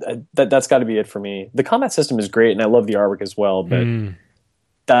got to be it for me. The combat system is great, and I love the artwork as well, but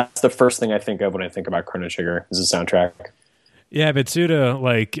that's the first thing I think of when I think about Chrono Trigger, is the soundtrack. Yeah, Mitsuda,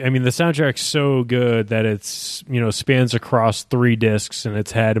 the soundtrack's so good that it's, spans across 3 discs, and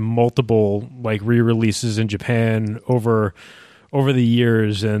it's had multiple, re-releases in Japan over the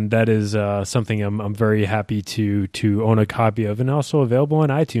years, and that is something I'm very happy to own a copy of, and also available on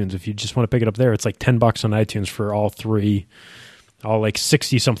iTunes if you just want to pick it up there. It's like $10 on iTunes for all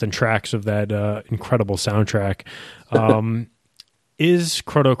 60-something tracks of that incredible soundtrack. Is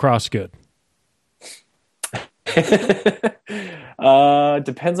Chrono Cross good?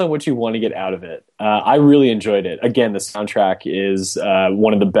 Depends on what you want to get out of it. I really enjoyed it. Again, the soundtrack is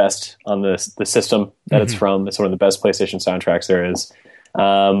one of the best on the system that it's from. It's one of the best PlayStation soundtracks there is.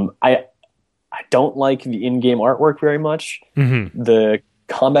 I don't like the in-game artwork very much. The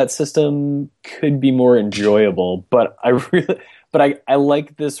combat system could be more enjoyable, but I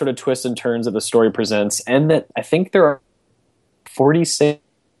like the sort of twists and turns that the story presents, and that I think there are 46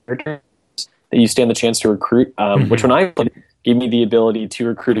 characters that you stand the chance to recruit, which when I played, gave me the ability to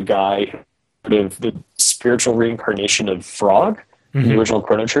recruit a guy, sort of the spiritual reincarnation of Frog, the original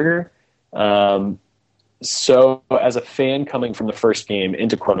Chrono Trigger. So as a fan coming from the first game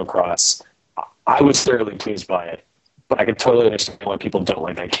into Chrono Cross, I was thoroughly pleased by it, but I could totally understand why people don't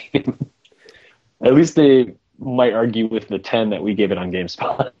like that game. At least they might argue with the 10 that we gave it on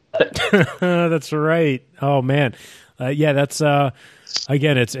GameSpot. That's right. Oh man. Yeah, that's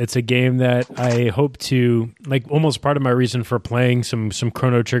again, it's a game that I hope to, like, almost part of my reason for playing some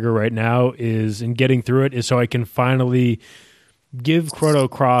Chrono Trigger right now is, in getting through it, is so I can finally give Chrono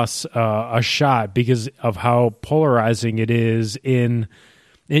Cross a shot, because of how polarizing it is in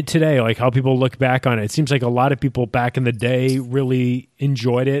today, like how people look back on it. It seems like a lot of people back in the day really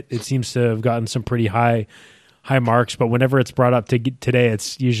enjoyed it. It seems to have gotten some pretty high marks, but whenever it's brought up to today,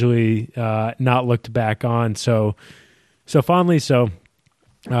 it's usually not looked back on so fondly. So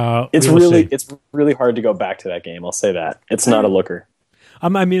it's really hard to go back to that game. I'll say that it's not a looker.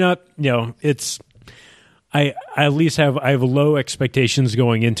 It's. I at least have low expectations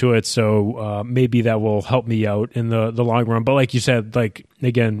going into it, so maybe that will help me out in the long run. But like you said, like,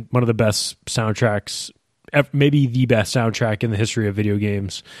 again, one of the best soundtracks, maybe the best soundtrack in the history of video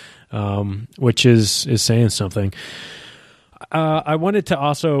games, which is saying something. I wanted to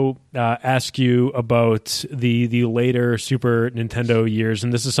also ask you about the later Super Nintendo years,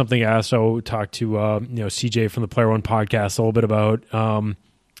 and this is something I also talked to CJ from the Player One podcast a little bit about.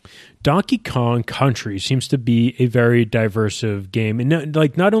 Donkey Kong Country seems to be a very diverse game, and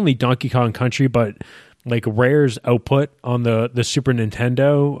not only Donkey Kong Country, but like Rare's output on the Super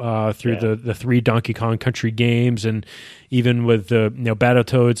Nintendo through the 3 Donkey Kong Country games, and even with the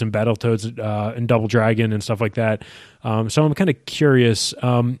Battletoads and Double Dragon and stuff like that. So I'm kind of curious: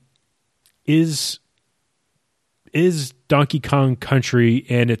 is Donkey Kong Country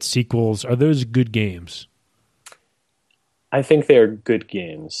and its sequels, are those good games? I think they are good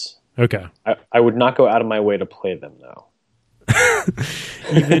games. Okay. I would not go out of my way to play them, though.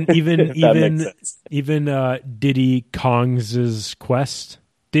 even Diddy Kong's Quest?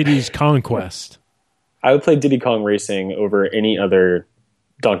 Diddy's Conquest. I would play Diddy Kong Racing over any other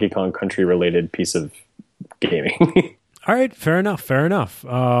Donkey Kong Country-related piece of gaming. All right, fair enough.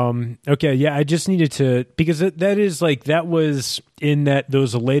 Okay, yeah, I just needed to, because that was in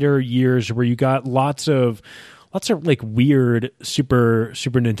those later years where you got lots of like weird Super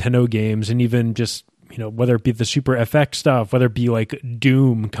Nintendo games, and even just, whether it be the Super FX stuff, whether it be like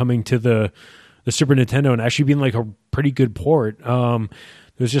Doom coming to the Super Nintendo and actually being like a pretty good port.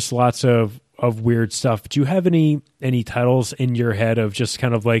 There's just lots of weird stuff. Do you have any titles in your head of just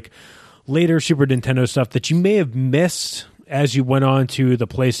kind of like later Super Nintendo stuff that you may have missed as you went on to the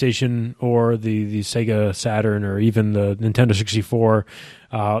PlayStation or the Sega Saturn or even the Nintendo 64,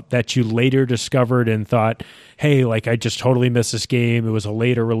 that you later discovered and thought, hey, like, I just totally missed this game. It was a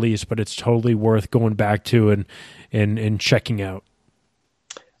later release, but it's totally worth going back to and checking out?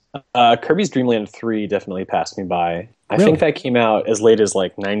 Kirby's Dream Land 3 definitely passed me by. I think that came out as late as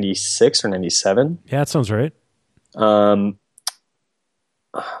like 96 or 97. Yeah, that sounds right. Let me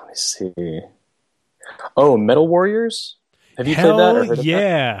see. Oh, Metal Warriors? Have you played that or heard of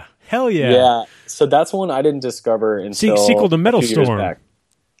that? Hell yeah. Yeah. So that's one I didn't discover until sequel to Metal Storm.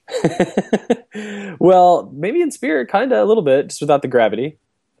 Well, maybe in spirit, kind of a little bit, just without the gravity,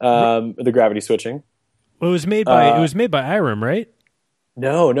 the gravity switching. Well, it was made by Irem, right?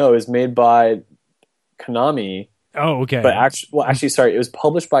 No, it was made by Konami. Oh, okay. But actually, sorry, it was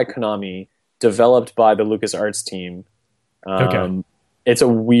published by Konami, developed by the LucasArts team. Okay. It's a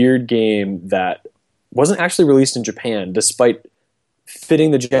weird game that wasn't actually released in Japan, despite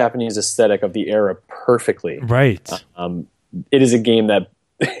fitting the Japanese aesthetic of the era perfectly. Right. It is a game that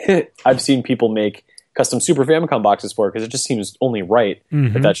I've seen people make custom Super Famicom boxes for, because it just seems only right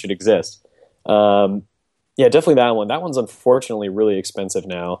that should exist. Yeah, definitely that one. That one's unfortunately really expensive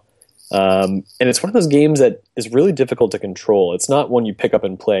now. And it's one of those games that is really difficult to control. It's not one you pick up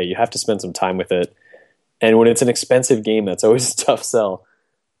and play. You have to spend some time with it. And when it's an expensive game, that's always a tough sell.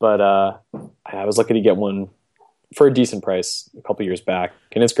 But I was lucky to get one for a decent price a couple years back,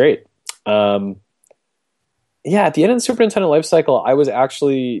 and it's great. At the end of the Super Nintendo life cycle, I was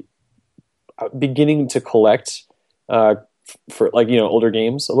actually beginning to collect for older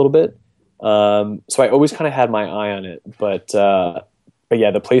games a little bit. So I always kind of had my eye on it, but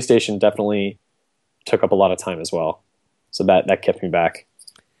yeah, the PlayStation definitely took up a lot of time as well. So that kept me back.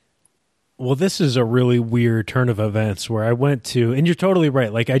 Well, this is a really weird turn of events where I went to, and you're totally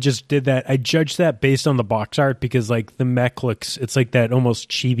right. Like, I just did that. I judged that based on the box art, because like the mech looks, it's like that almost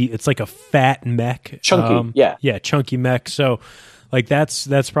chibi. It's like a fat mech. Chunky. Yeah, chunky mech. So Like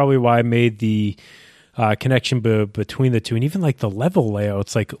that's probably why I made the connection between the two, and even like the level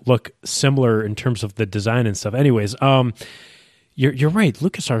layouts like look similar in terms of the design and stuff. Anyways, you're right.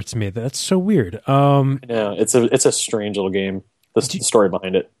 LucasArts made that. That's so weird. Yeah, it's a strange little game. The story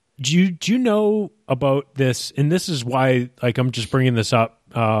behind it. Do you know about this? And this is why, like, I'm just bringing this up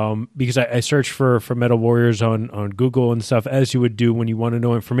because I searched for Metal Warriors on Google and stuff, as you would do when you want to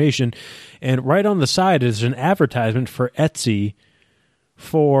know information. And right on the side is an advertisement for Etsy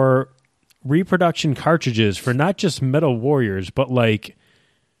for reproduction cartridges for not just Metal Warriors, but like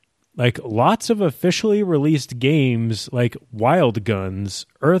lots of officially released games like Wild Guns,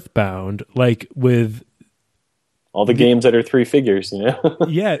 Earthbound, like with all the games that are 3 figures, you know?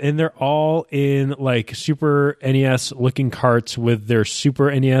 Yeah, and they're all in like Super NES looking carts with their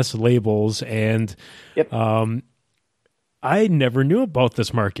Super NES labels. And yep. I never knew about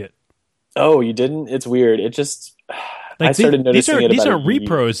this market. Oh, you didn't? It's weird. It just like I started noticing these aren't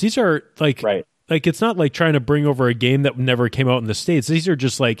repros. These are like right. Like it's not like trying to bring over a game that never came out in the States. These are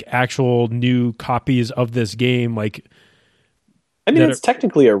just like actual new copies of this game. Like, I mean, it's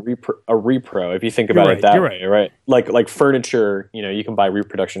technically a repro if you think about it that way, right? Like furniture, you know, you can buy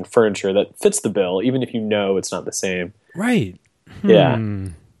reproduction furniture that fits the bill, even if you know it's not the same. Right. Yeah.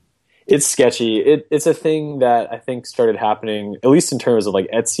 It's sketchy. It's a thing that I think started happening, at least in terms of like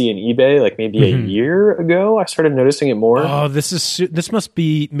Etsy and eBay, like maybe a year ago. I started noticing it more. Oh, this must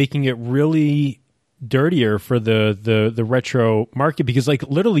be making it really dirtier for the retro market, because like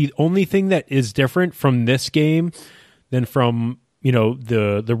literally the only thing that is different from this game than from, you know,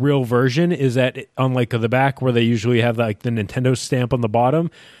 the real version is that on like the back where they usually have like the Nintendo stamp on the bottom,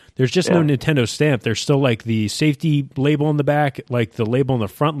 there's just no Nintendo stamp. There's still like the safety label on the back, like the label on the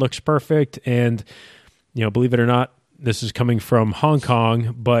front looks perfect. And, you know, believe it or not, this is coming from Hong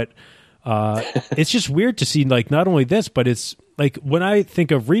Kong, but it's just weird to see like not only this, but it's like when I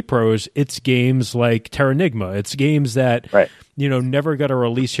think of repros, it's games like Terranigma. It's games that, you know, never got a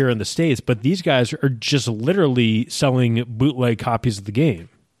release here in the States, but these guys are just literally selling bootleg copies of the game.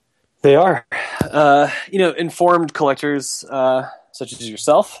 They are. You know, informed collectors such as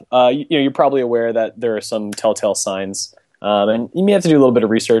yourself, you know, you're probably aware that there are some telltale signs, and you may have to do a little bit of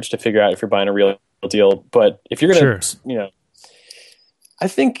research to figure out if you're buying a real deal. But if you're going to, you know, I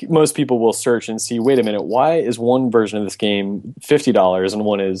think most people will search and see, wait a minute, why is one version of this game $50 and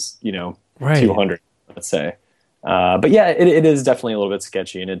one is, you know, $200, let's say. But yeah, it is definitely a little bit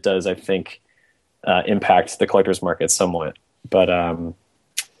sketchy, and it does, I think, impact the collector's market somewhat. But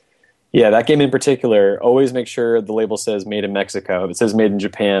yeah, that game in particular, always make sure the label says made in Mexico. If it says made in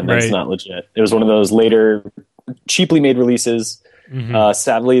Japan, that's not legit. It was one of those later cheaply made releases.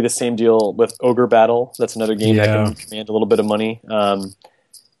 Sadly, the same deal with Ogre Battle. That's another game that can command a little bit of money.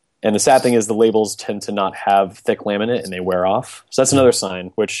 And the sad thing is the labels tend to not have thick laminate and they wear off. So that's another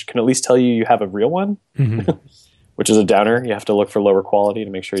sign, which can at least tell you have a real one, which is a downer. You have to look for lower quality to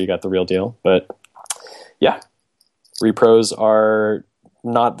make sure you got the real deal. But yeah, repros are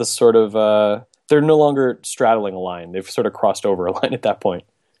not the sort of, they're no longer straddling a line. They've sort of crossed over a line at that point.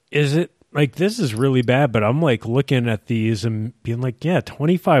 Is it like, this is really bad, but I'm like looking at these and being like, yeah,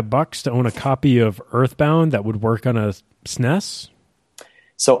 $25 to own a copy of Earthbound that would work on a SNES?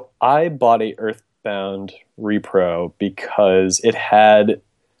 So I bought a Earthbound repro because it had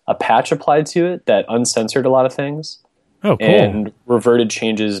a patch applied to it that uncensored a lot of things. Oh, cool. And reverted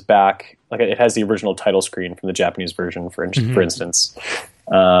changes back. Like it has the original title screen from the Japanese version, for instance.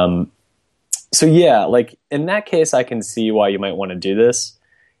 So yeah, like in that case, I can see why you might want to do this.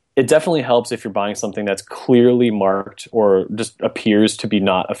 It definitely helps if you're buying something that's clearly marked or just appears to be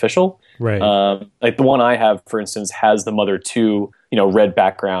not official. Right. Like the one I have, for instance, has the Mother 2, you know, red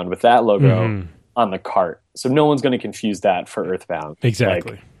background with that logo on the cart. So no one's going to confuse that for Earthbound.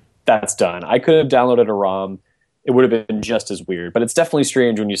 Exactly. Like, that's done. I could have downloaded a ROM. It would have been just as weird. But it's definitely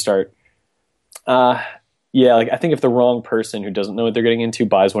strange when you start... yeah, like I think if the wrong person who doesn't know what they're getting into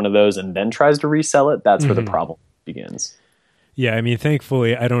buys one of those and then tries to resell it, that's where the problem begins. Yeah, I mean,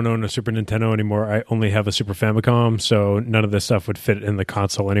 thankfully, I don't own a Super Nintendo anymore. I only have a Super Famicom, so none of this stuff would fit in the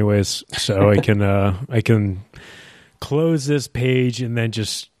console anyways. So I can close this page and then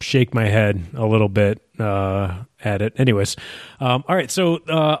just shake my head a little bit at it. Anyways, all right,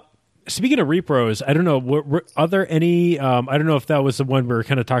 so... speaking of repros, I don't know, are there any, I don't know if that was the one we were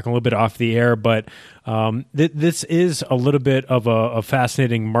kind of talking a little bit off the air, but this is a little bit of a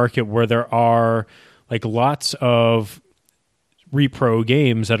fascinating market where there are like lots of repro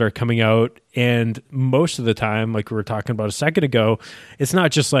games that are coming out, and most of the time, like we were talking about a second ago, it's not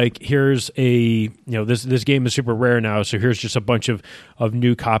just like, here's this game is super rare now, so here's just a bunch of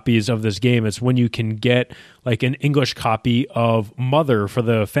new copies of this game. It's when you can get like an English copy of Mother for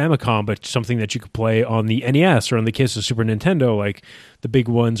the Famicom, but something that you could play on the NES, or in the case of Super Nintendo, like the big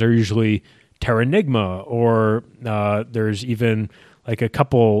ones are usually Terranigma, or there's even like a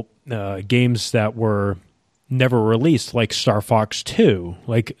couple games that were never released, like Star Fox 2,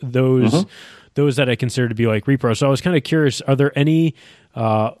 like those that I consider to be like repros. So I was kind of curious, are there any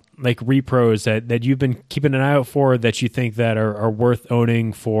like repros that you've been keeping an eye out for that you think that are worth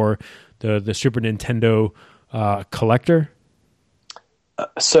owning for the Super Nintendo collector?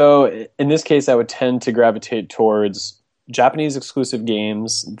 So in this case, I would tend to gravitate towards Japanese exclusive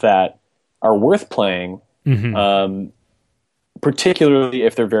games that are worth playing, particularly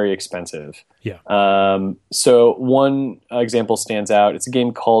if they're very expensive. Yeah. So one example stands out. It's a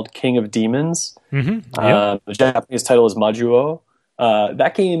game called King of Demons. The Japanese title is Majuo.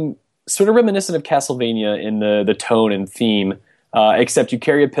 That game, sort of reminiscent of Castlevania in the tone and theme, except you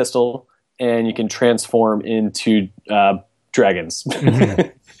carry a pistol and you can transform into dragons.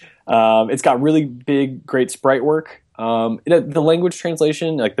 It's got really big, great sprite work. The language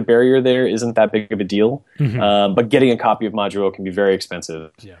translation, like the barrier there, isn't that big of a deal. But getting a copy of Majuo can be very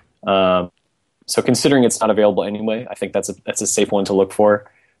expensive. Yeah. So considering it's not available anyway, I think that's a safe one to look for.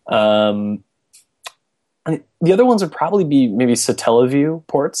 The other ones would probably be maybe Satellaview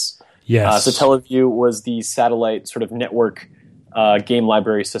ports. Yes. Satellaview was the satellite sort of network game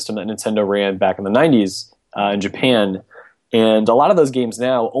library system that Nintendo ran back in the 90s in Japan. And a lot of those games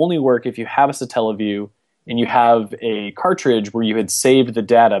now only work if you have a Satellaview and you have a cartridge where you had saved the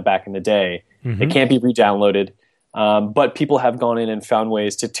data back in the day. It can't be re-downloaded. But people have gone in and found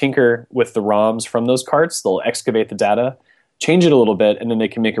ways to tinker with the ROMs from those carts. They'll excavate the data, change it a little bit, and then they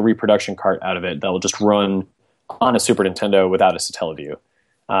can make a reproduction cart out of it that will just run on a Super Nintendo without a Satellaview.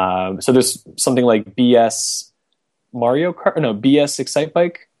 So there's something like BS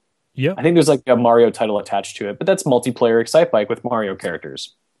Excitebike. Yeah. I think there's like a Mario title attached to it, but that's multiplayer Excitebike with Mario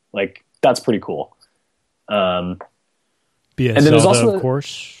characters. Like, that's pretty cool. BS and then Zelda, there's also of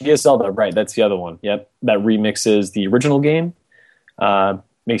course. BS Zelda, right? That's the other one. Yep, that remixes the original game.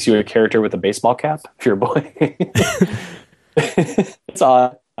 Makes you a character with a baseball cap if you're a boy. It's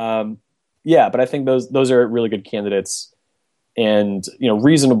odd. Yeah, but I think those are really good candidates, and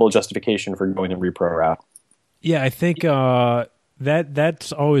reasonable justification for going the repro route. Yeah, I think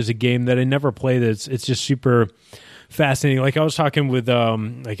that's always a game that I never played. It's just super fascinating. Like I was talking with,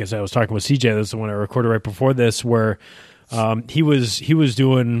 like I said, I was talking with CJ. This is the one I recorded right before this, where he was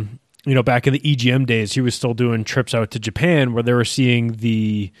doing, back in the EGM days, he was still doing trips out to Japan where they were seeing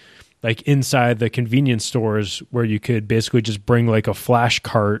the, like inside the convenience stores where you could basically just bring like a flash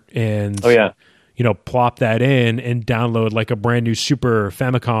cart and, plop that in and download like a brand new Super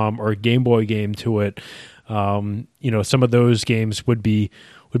Famicom or Game Boy game to it. Some of those games would be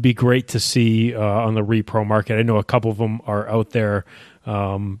great to see on the repro market. I know a couple of them are out there,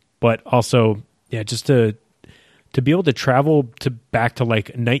 but also, yeah, just to be able to travel back to like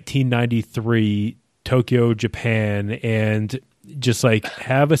 1993 Tokyo, Japan, and just like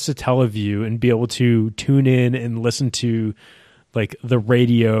have a Satellaview and be able to tune in and listen to like the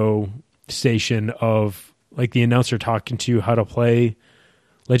radio station of like the announcer talking to you how to play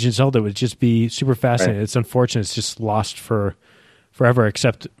Legend of Zelda would just be super fascinating. Right. It's unfortunate it's just lost forever,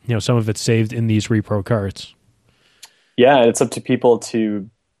 except some of it's saved in these repro carts. Yeah, it's up to people to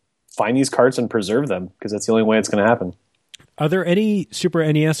find these carts and preserve them, because that's the only way it's going to happen. Are there any Super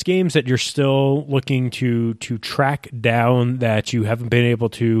NES games that you're still looking to track down that you haven't been able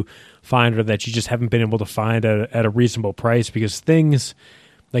to find, or that you just haven't been able to find at a reasonable price? Because things,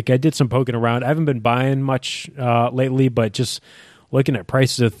 like I did some poking around. I haven't been buying much lately, but just looking at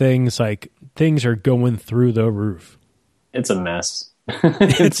prices of things, like things are going through the roof. It's a mess.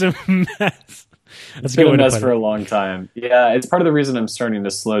 It's a mess. It's been a mess for a long time. Yeah, it's part of the reason I'm starting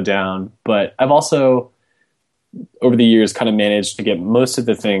to slow down. But I've also, over the years, kind of managed to get most of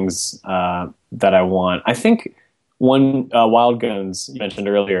the things that I want. I think one, Wild Guns, you mentioned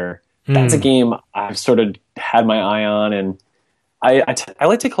earlier, that's a game I've sort of had my eye on, and I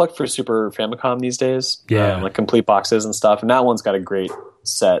like to collect for Super Famicom these days, like complete boxes and stuff, and that one's got a great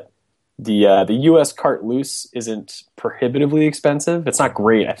set. The US cart loose isn't prohibitively expensive. It's not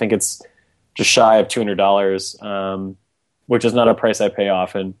great. I think it's just shy of $200, which is not a price I pay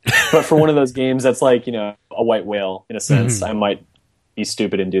often. But for one of those games that's like, a white whale in a sense, I might be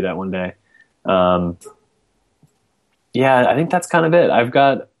stupid and do that one day. Yeah, I think that's kind of it. I've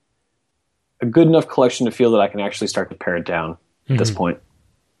got a good enough collection to feel that I can actually start to pare it down. at this point.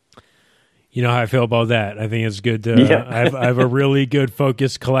 You know how I feel about that. I think it's good to, Yeah. I have a really good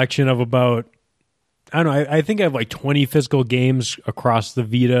focused collection of about, I don't know, I think I have like 20 physical games across the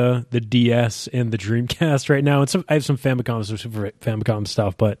Vita, the DS, and the Dreamcast right now. And I have some Famicom, some Super Famicom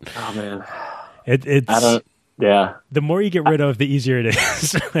stuff, but Oh man, it's yeah. the more you get rid of, the easier it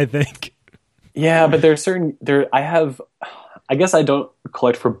is, I think. Yeah, but I guess I don't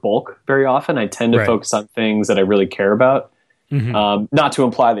collect for bulk very often. I tend to Right. focus on things that I really care about. Mm-hmm. Not to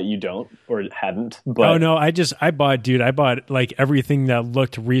imply that you don't or hadn't, but Oh no, I bought like everything that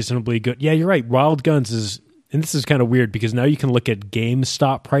looked reasonably good. Yeah, you're right. Wild Guns is, and this is kind of weird because now you can look at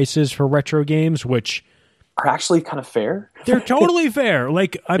GameStop prices for retro games, which are actually kind of fair. they're totally fair.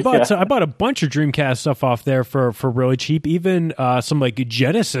 Like I bought a bunch of Dreamcast stuff off there for really cheap. Even some like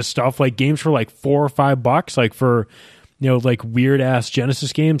Genesis stuff, like games for like $4 or $5, like for like weird ass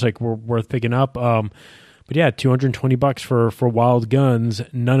Genesis games, like were worth picking up. But yeah, $220 for Wild Guns,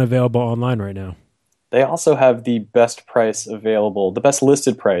 none available online right now. They also have the best price available, the best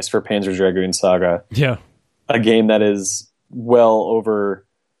listed price for Panzer Dragoon Saga. Yeah, a game that is well over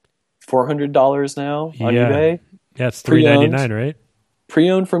 $400 now on eBay. Yeah, it's $399, right?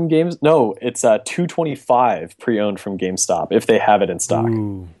 Pre-owned from games? No, it's $225 pre-owned from GameStop if they have it in stock.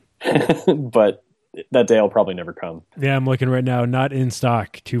 But that day will probably never come. Yeah, I'm looking right now. Not in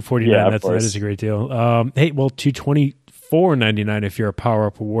stock. $249. Yeah, that is a great deal. Hey, well, $224.99 if you're a Power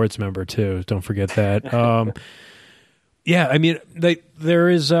Up Rewards member too. Don't forget that. Yeah, I mean,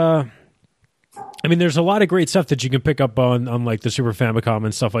 there's a lot of great stuff that you can pick up on like the Super Famicom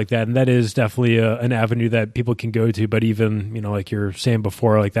and stuff like that, and that is definitely an avenue that people can go to. But even like you're saying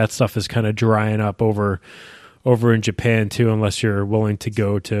before, like that stuff is kind of drying up over in Japan too, unless you're willing to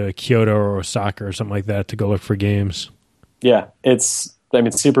go to Kyoto or Osaka or something like that to go look for games. Yeah,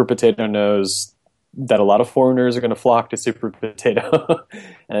 Super Potato knows that a lot of foreigners are going to flock to Super Potato,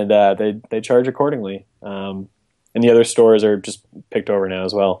 and they charge accordingly. And the other stores are just picked over now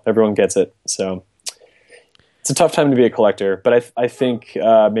as well. Everyone gets it, so it's a tough time to be a collector. But I think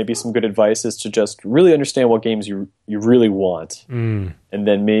maybe some good advice is to just really understand what games you really want, and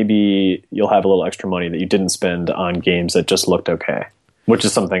then maybe you'll have a little extra money that you didn't spend on games that just looked okay, which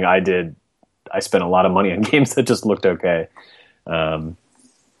is something I did. I spent a lot of money on games that just looked okay.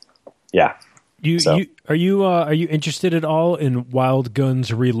 Yeah. Are you interested at all in Wild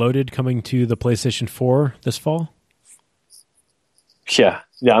Guns Reloaded coming to the PlayStation 4 this fall? Yeah,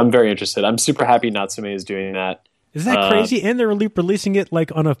 I'm very interested. I'm super happy Natsume is doing that. Is that crazy? And they're releasing it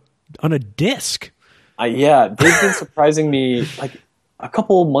like on a disc. Yeah, they've been surprising me. Like a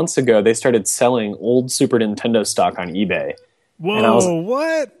couple months ago, they started selling old Super Nintendo stock on eBay. Whoa! And I was,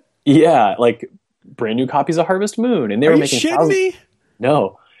 what? Yeah, like brand new copies of Harvest Moon, and they were making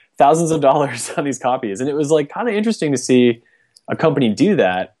thousands of dollars on these copies, and it was like kind of interesting to see a company do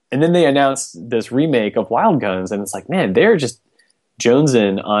that. And then they announced this remake of Wild Guns, and it's like, man, they're just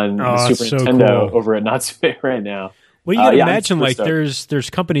jonesing on the Super Nintendo over at Natsume right now. Well, you can imagine like there's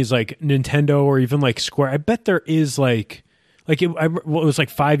companies like Nintendo or even like Square. I bet there is it was like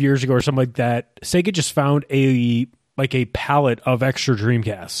 5 years ago or something like that. Sega just found a pallet of extra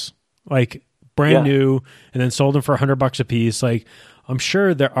Dreamcasts, like brand new, and then sold them for $100 a piece. Like I'm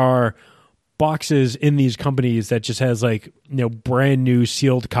sure there are boxes in these companies that just has like brand new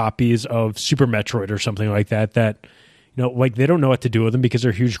sealed copies of Super Metroid or something like that. That like they don't know what to do with them because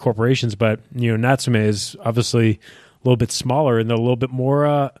they're huge corporations. But Natsume is obviously a little bit smaller and they're a little bit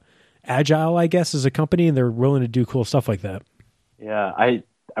more agile, I guess, as a company, and they're willing to do cool stuff like that. Yeah, I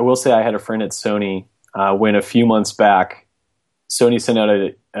will say I had a friend at Sony when a few months back, Sony sent out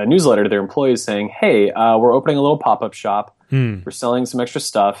a newsletter to their employees saying, hey, we're opening a little pop-up shop. We're selling some extra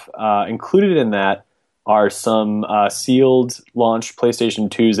stuff. Included in that are some sealed launch PlayStation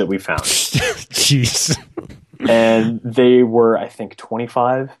 2s that we found. Jeez. And they were, I think,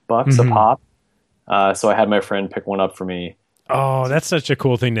 $25 a pop. So I had my friend pick one up for me. Oh, that's such a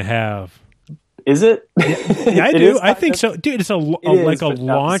cool thing to have. Is it? Yeah, I do. I think so. Dude, it's a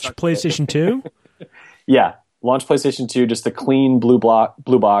launch PlayStation 2? Yeah. Launch PlayStation 2, just a clean blue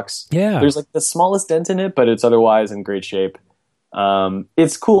box. Yeah. There's like the smallest dent in it, but it's otherwise in great shape.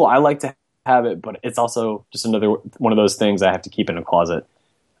 It's cool. I like to have it, but it's also just another one of those things I have to keep in a closet.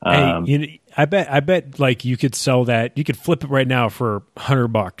 Hey, I bet like you could sell that. You could flip it right now for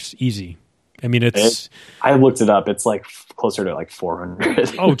 $100 easy. I mean, I looked it up. It's like closer to like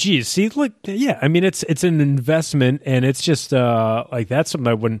 400. Oh, geez. See, look, yeah. I mean, it's an investment, and it's just like that's something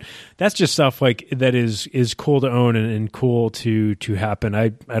I wouldn't. That's just stuff like that is cool to own and cool to happen. I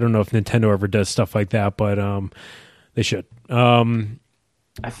don't know if Nintendo ever does stuff like that, but they should.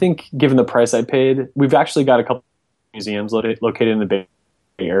 I think given the price I paid, we've actually got a couple museums located in the Bay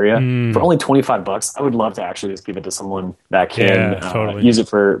Area for only $25. I would love to actually just give it to someone that can totally use it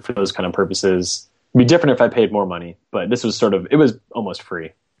for those kind of purposes. It'd be different if I paid more money, but this was it was almost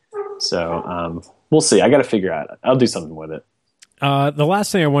free. So we'll see. I got to figure out. I'll do something with it. The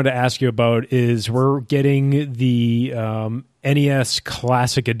last thing I wanted to ask you about is we're getting the NES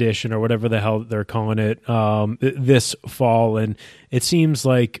Classic Edition or whatever the hell they're calling it this fall, and it seems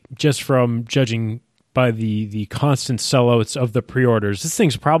like, just from judging by the constant sellouts of the pre-orders, this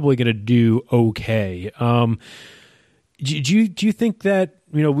thing's probably going to do okay. Do you think that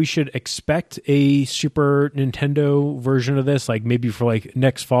we should expect a Super Nintendo version of this, like maybe for like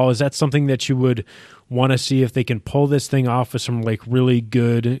next fall? Is that something that you would want to see if they can pull this thing off with some like really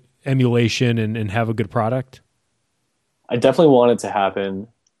good emulation and have a good product? I definitely want it to happen.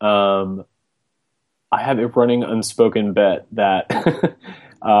 I have a running unspoken bet that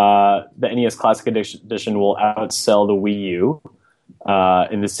the NES Classic Edition will outsell the Wii U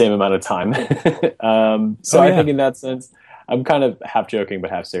in the same amount of time. I think in that sense, I'm kind of half joking but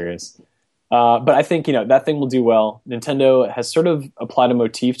half serious. But I think that thing will do well. Nintendo has sort of applied a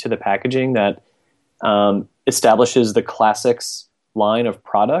motif to the packaging that establishes the classics line of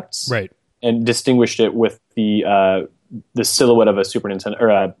products, right, and distinguished it with the silhouette of a Super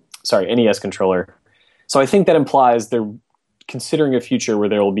Nintendo NES controller. So I think that implies they're considering a future where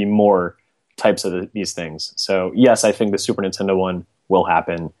there will be more types of these things. So yes, I think the Super Nintendo one will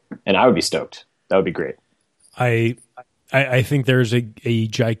happen, and I would be stoked. That would be great. I think there's a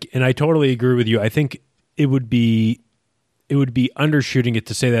and I totally agree with you. I think it would be undershooting it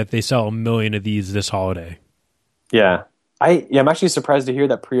to say that they sell 1 million of these this holiday. Yeah. I'm actually surprised to hear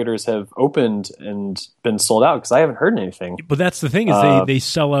that pre-orders have opened and been sold out, because I haven't heard anything. But that's the thing, is they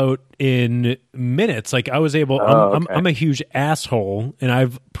sell out in minutes. Like I was able, I'm a huge asshole, and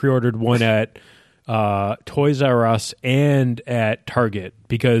I've pre-ordered one at Toys R Us and at Target,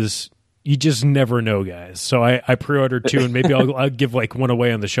 because you just never know, guys. So I pre-ordered 2, and maybe I'll give like one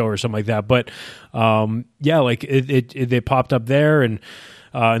away on the show or something like that. But like they popped up there and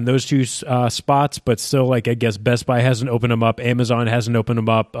in those 2 spots, but still, like, I guess Best Buy hasn't opened them up, Amazon hasn't opened them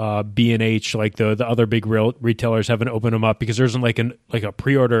up, B&H, like the other big retailers haven't opened them up, because there's like a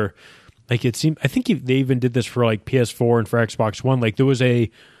pre-order. Like it seemed, I think they even did this for like PS4 and for Xbox One. Like there was a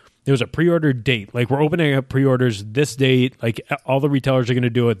pre-order date. Like, we're opening up pre-orders this date. Like, all the retailers are going to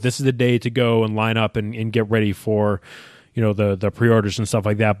do it. This is the day to go and line up and get ready for, the pre-orders and stuff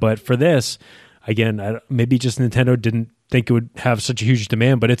like that. But for this, again, maybe just Nintendo didn't think it would have such a huge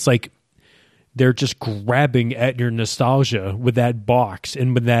demand, but it's like they're just grabbing at your nostalgia with that box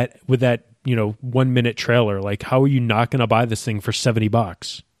and with that 1 minute trailer. Like, how are you not going to buy this thing for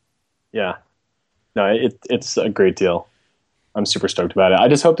 $70? Yeah, no, it's a great deal. I'm super stoked about it. I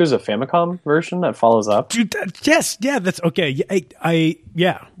just hope there's a Famicom version that follows up. Dude, yes, yeah, that's okay.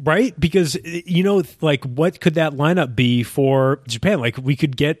 Yeah, right? Because, like, what could that lineup be for Japan? Like, we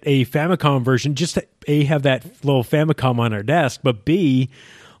could get a Famicom version, just to, A, have that little Famicom on our desk, but B,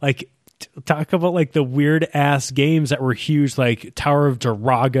 like, talk about, like, the weird-ass games that were huge, like Tower of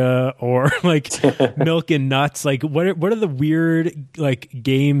Daraga or, like, Milk and Nuts. Like, what are the weird, like,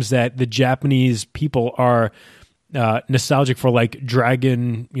 games that the Japanese people are nostalgic for, like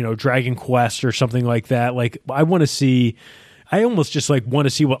Dragon Quest or something like that? Like, I almost just like want to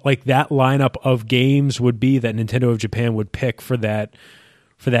see what like that lineup of games would be that Nintendo of Japan would pick for that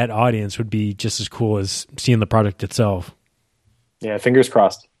audience. Would be just as cool as seeing the product itself. Yeah, fingers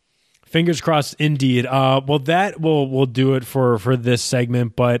crossed. Fingers crossed, indeed. Well, that will do it for this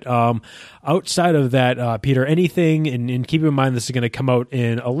segment. But outside of that, Peter, anything, and keep in mind this is going to come out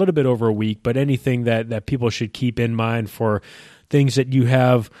in a little bit over a week, but anything that people should keep in mind for things that you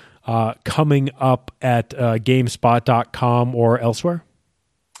have coming up at GameSpot.com or elsewhere?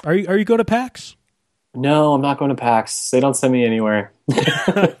 Are you going to PAX? No, I'm not going to PAX. They don't send me anywhere.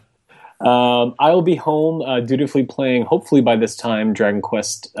 I will be home dutifully playing, hopefully by this time, Dragon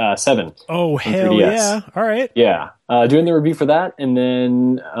Quest 7. Oh, hell 3DS. Yeah. All right. Yeah. Doing the review for that, and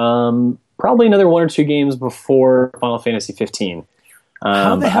then probably another 1 or 2 games before Final Fantasy 15.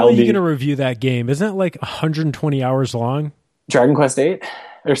 How the hell are you going to review that game? Isn't it like 120 hours long? Dragon Quest 8?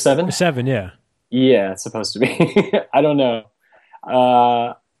 Or 7? 7, yeah. Yeah, it's supposed to be. I don't know.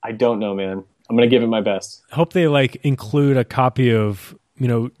 I don't know, man. I'm going to give it my best. I hope they like include a copy of,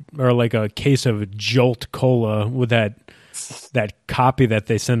 or like a case of Jolt Cola with that copy that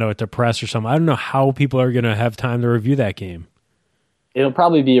they send out to press or something. I don't know how people are going to have time to review that game. It'll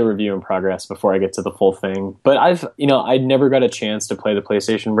probably be a review in progress before I get to the full thing. But I never got a chance to play the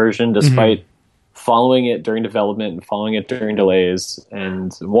PlayStation version, despite following it during development and following it during delays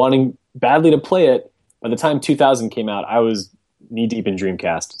and wanting badly to play it by the time 2000 came out, I was knee deep in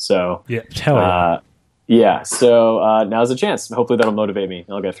Dreamcast. So yeah, hell yeah. Yeah, so now's a chance. Hopefully that'll motivate me.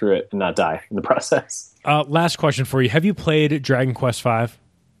 I'll get through it and not die in the process. Last question for you. Have you played Dragon Quest V?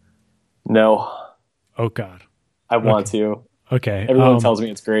 No. Oh, God. I want to. Okay. Everyone tells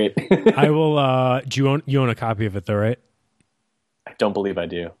me it's great. I will. Do you own a copy of it, though, right? I don't believe I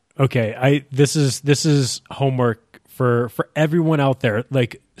do. Okay. This is homework for everyone out there.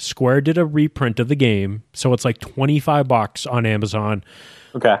 Like, Square did a reprint of the game, so it's like $25 on Amazon.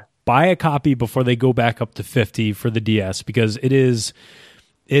 Okay. Buy a copy before they go back up to $50 for the DS, because it's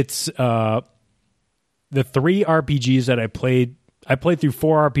the 3 RPGs that I played through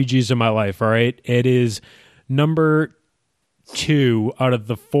 4 RPGs in my life. All right. It is number 2 out of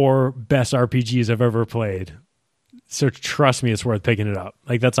the 4 best RPGs I've ever played. So trust me, it's worth picking it up.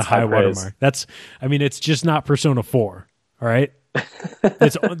 Like, that's a high watermark. It's just not Persona 4. All right.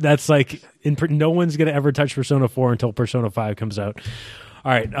 That's like, no one's going to ever touch Persona 4 until Persona 5 comes out.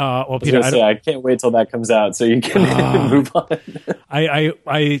 All right. Well, Peter, I can't wait till that comes out so you can move on.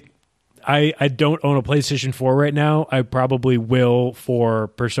 I don't own a PlayStation 4 right now. I probably will for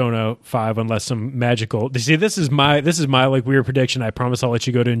Persona 5 unless some magical. See, this is my like weird prediction. I promise I'll let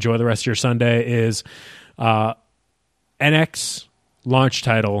you go to enjoy the rest of your Sunday. Is NX launch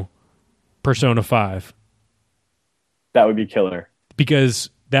title Persona 5. That would be killer.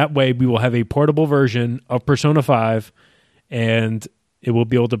 Because that way we will have a portable version of Persona 5, and it will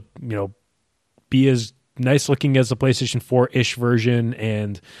be able to, be as nice looking as the PlayStation 4-ish version,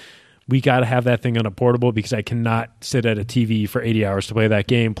 and we got to have that thing on a portable because I cannot sit at a TV for 80 hours to play that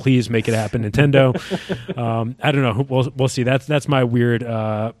game. Please make it happen, Nintendo. I don't know. We'll see. That's my weird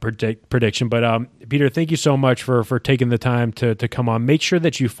prediction. But Peter, thank you so much for taking the time to come on. Make sure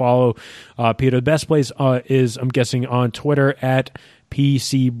that you follow Peter. The best place is, I'm guessing, on Twitter at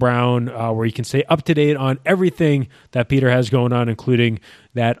PC Brown, where you can stay up to date on everything that Peter has going on, including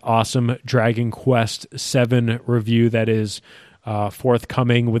that awesome Dragon Quest VII review that is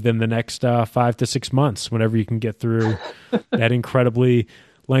forthcoming within the next 5 to 6 months, whenever you can get through that incredibly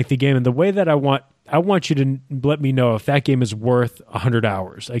lengthy game. And the way that I want you to let me know if that game is worth 100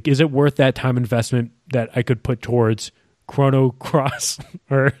 hours. Like, is it worth that time investment that I could put towards Chrono Cross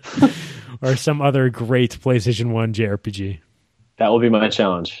or some other great PlayStation 1 JRPG? That will be my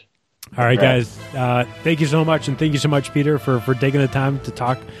challenge. All right, guys. Thank you so much. And thank you so much, Peter, for taking the time to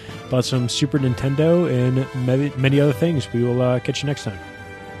talk about some Super Nintendo and many other things. We will catch you next time.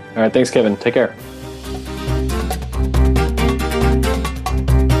 All right. Thanks, Kevin. Take care.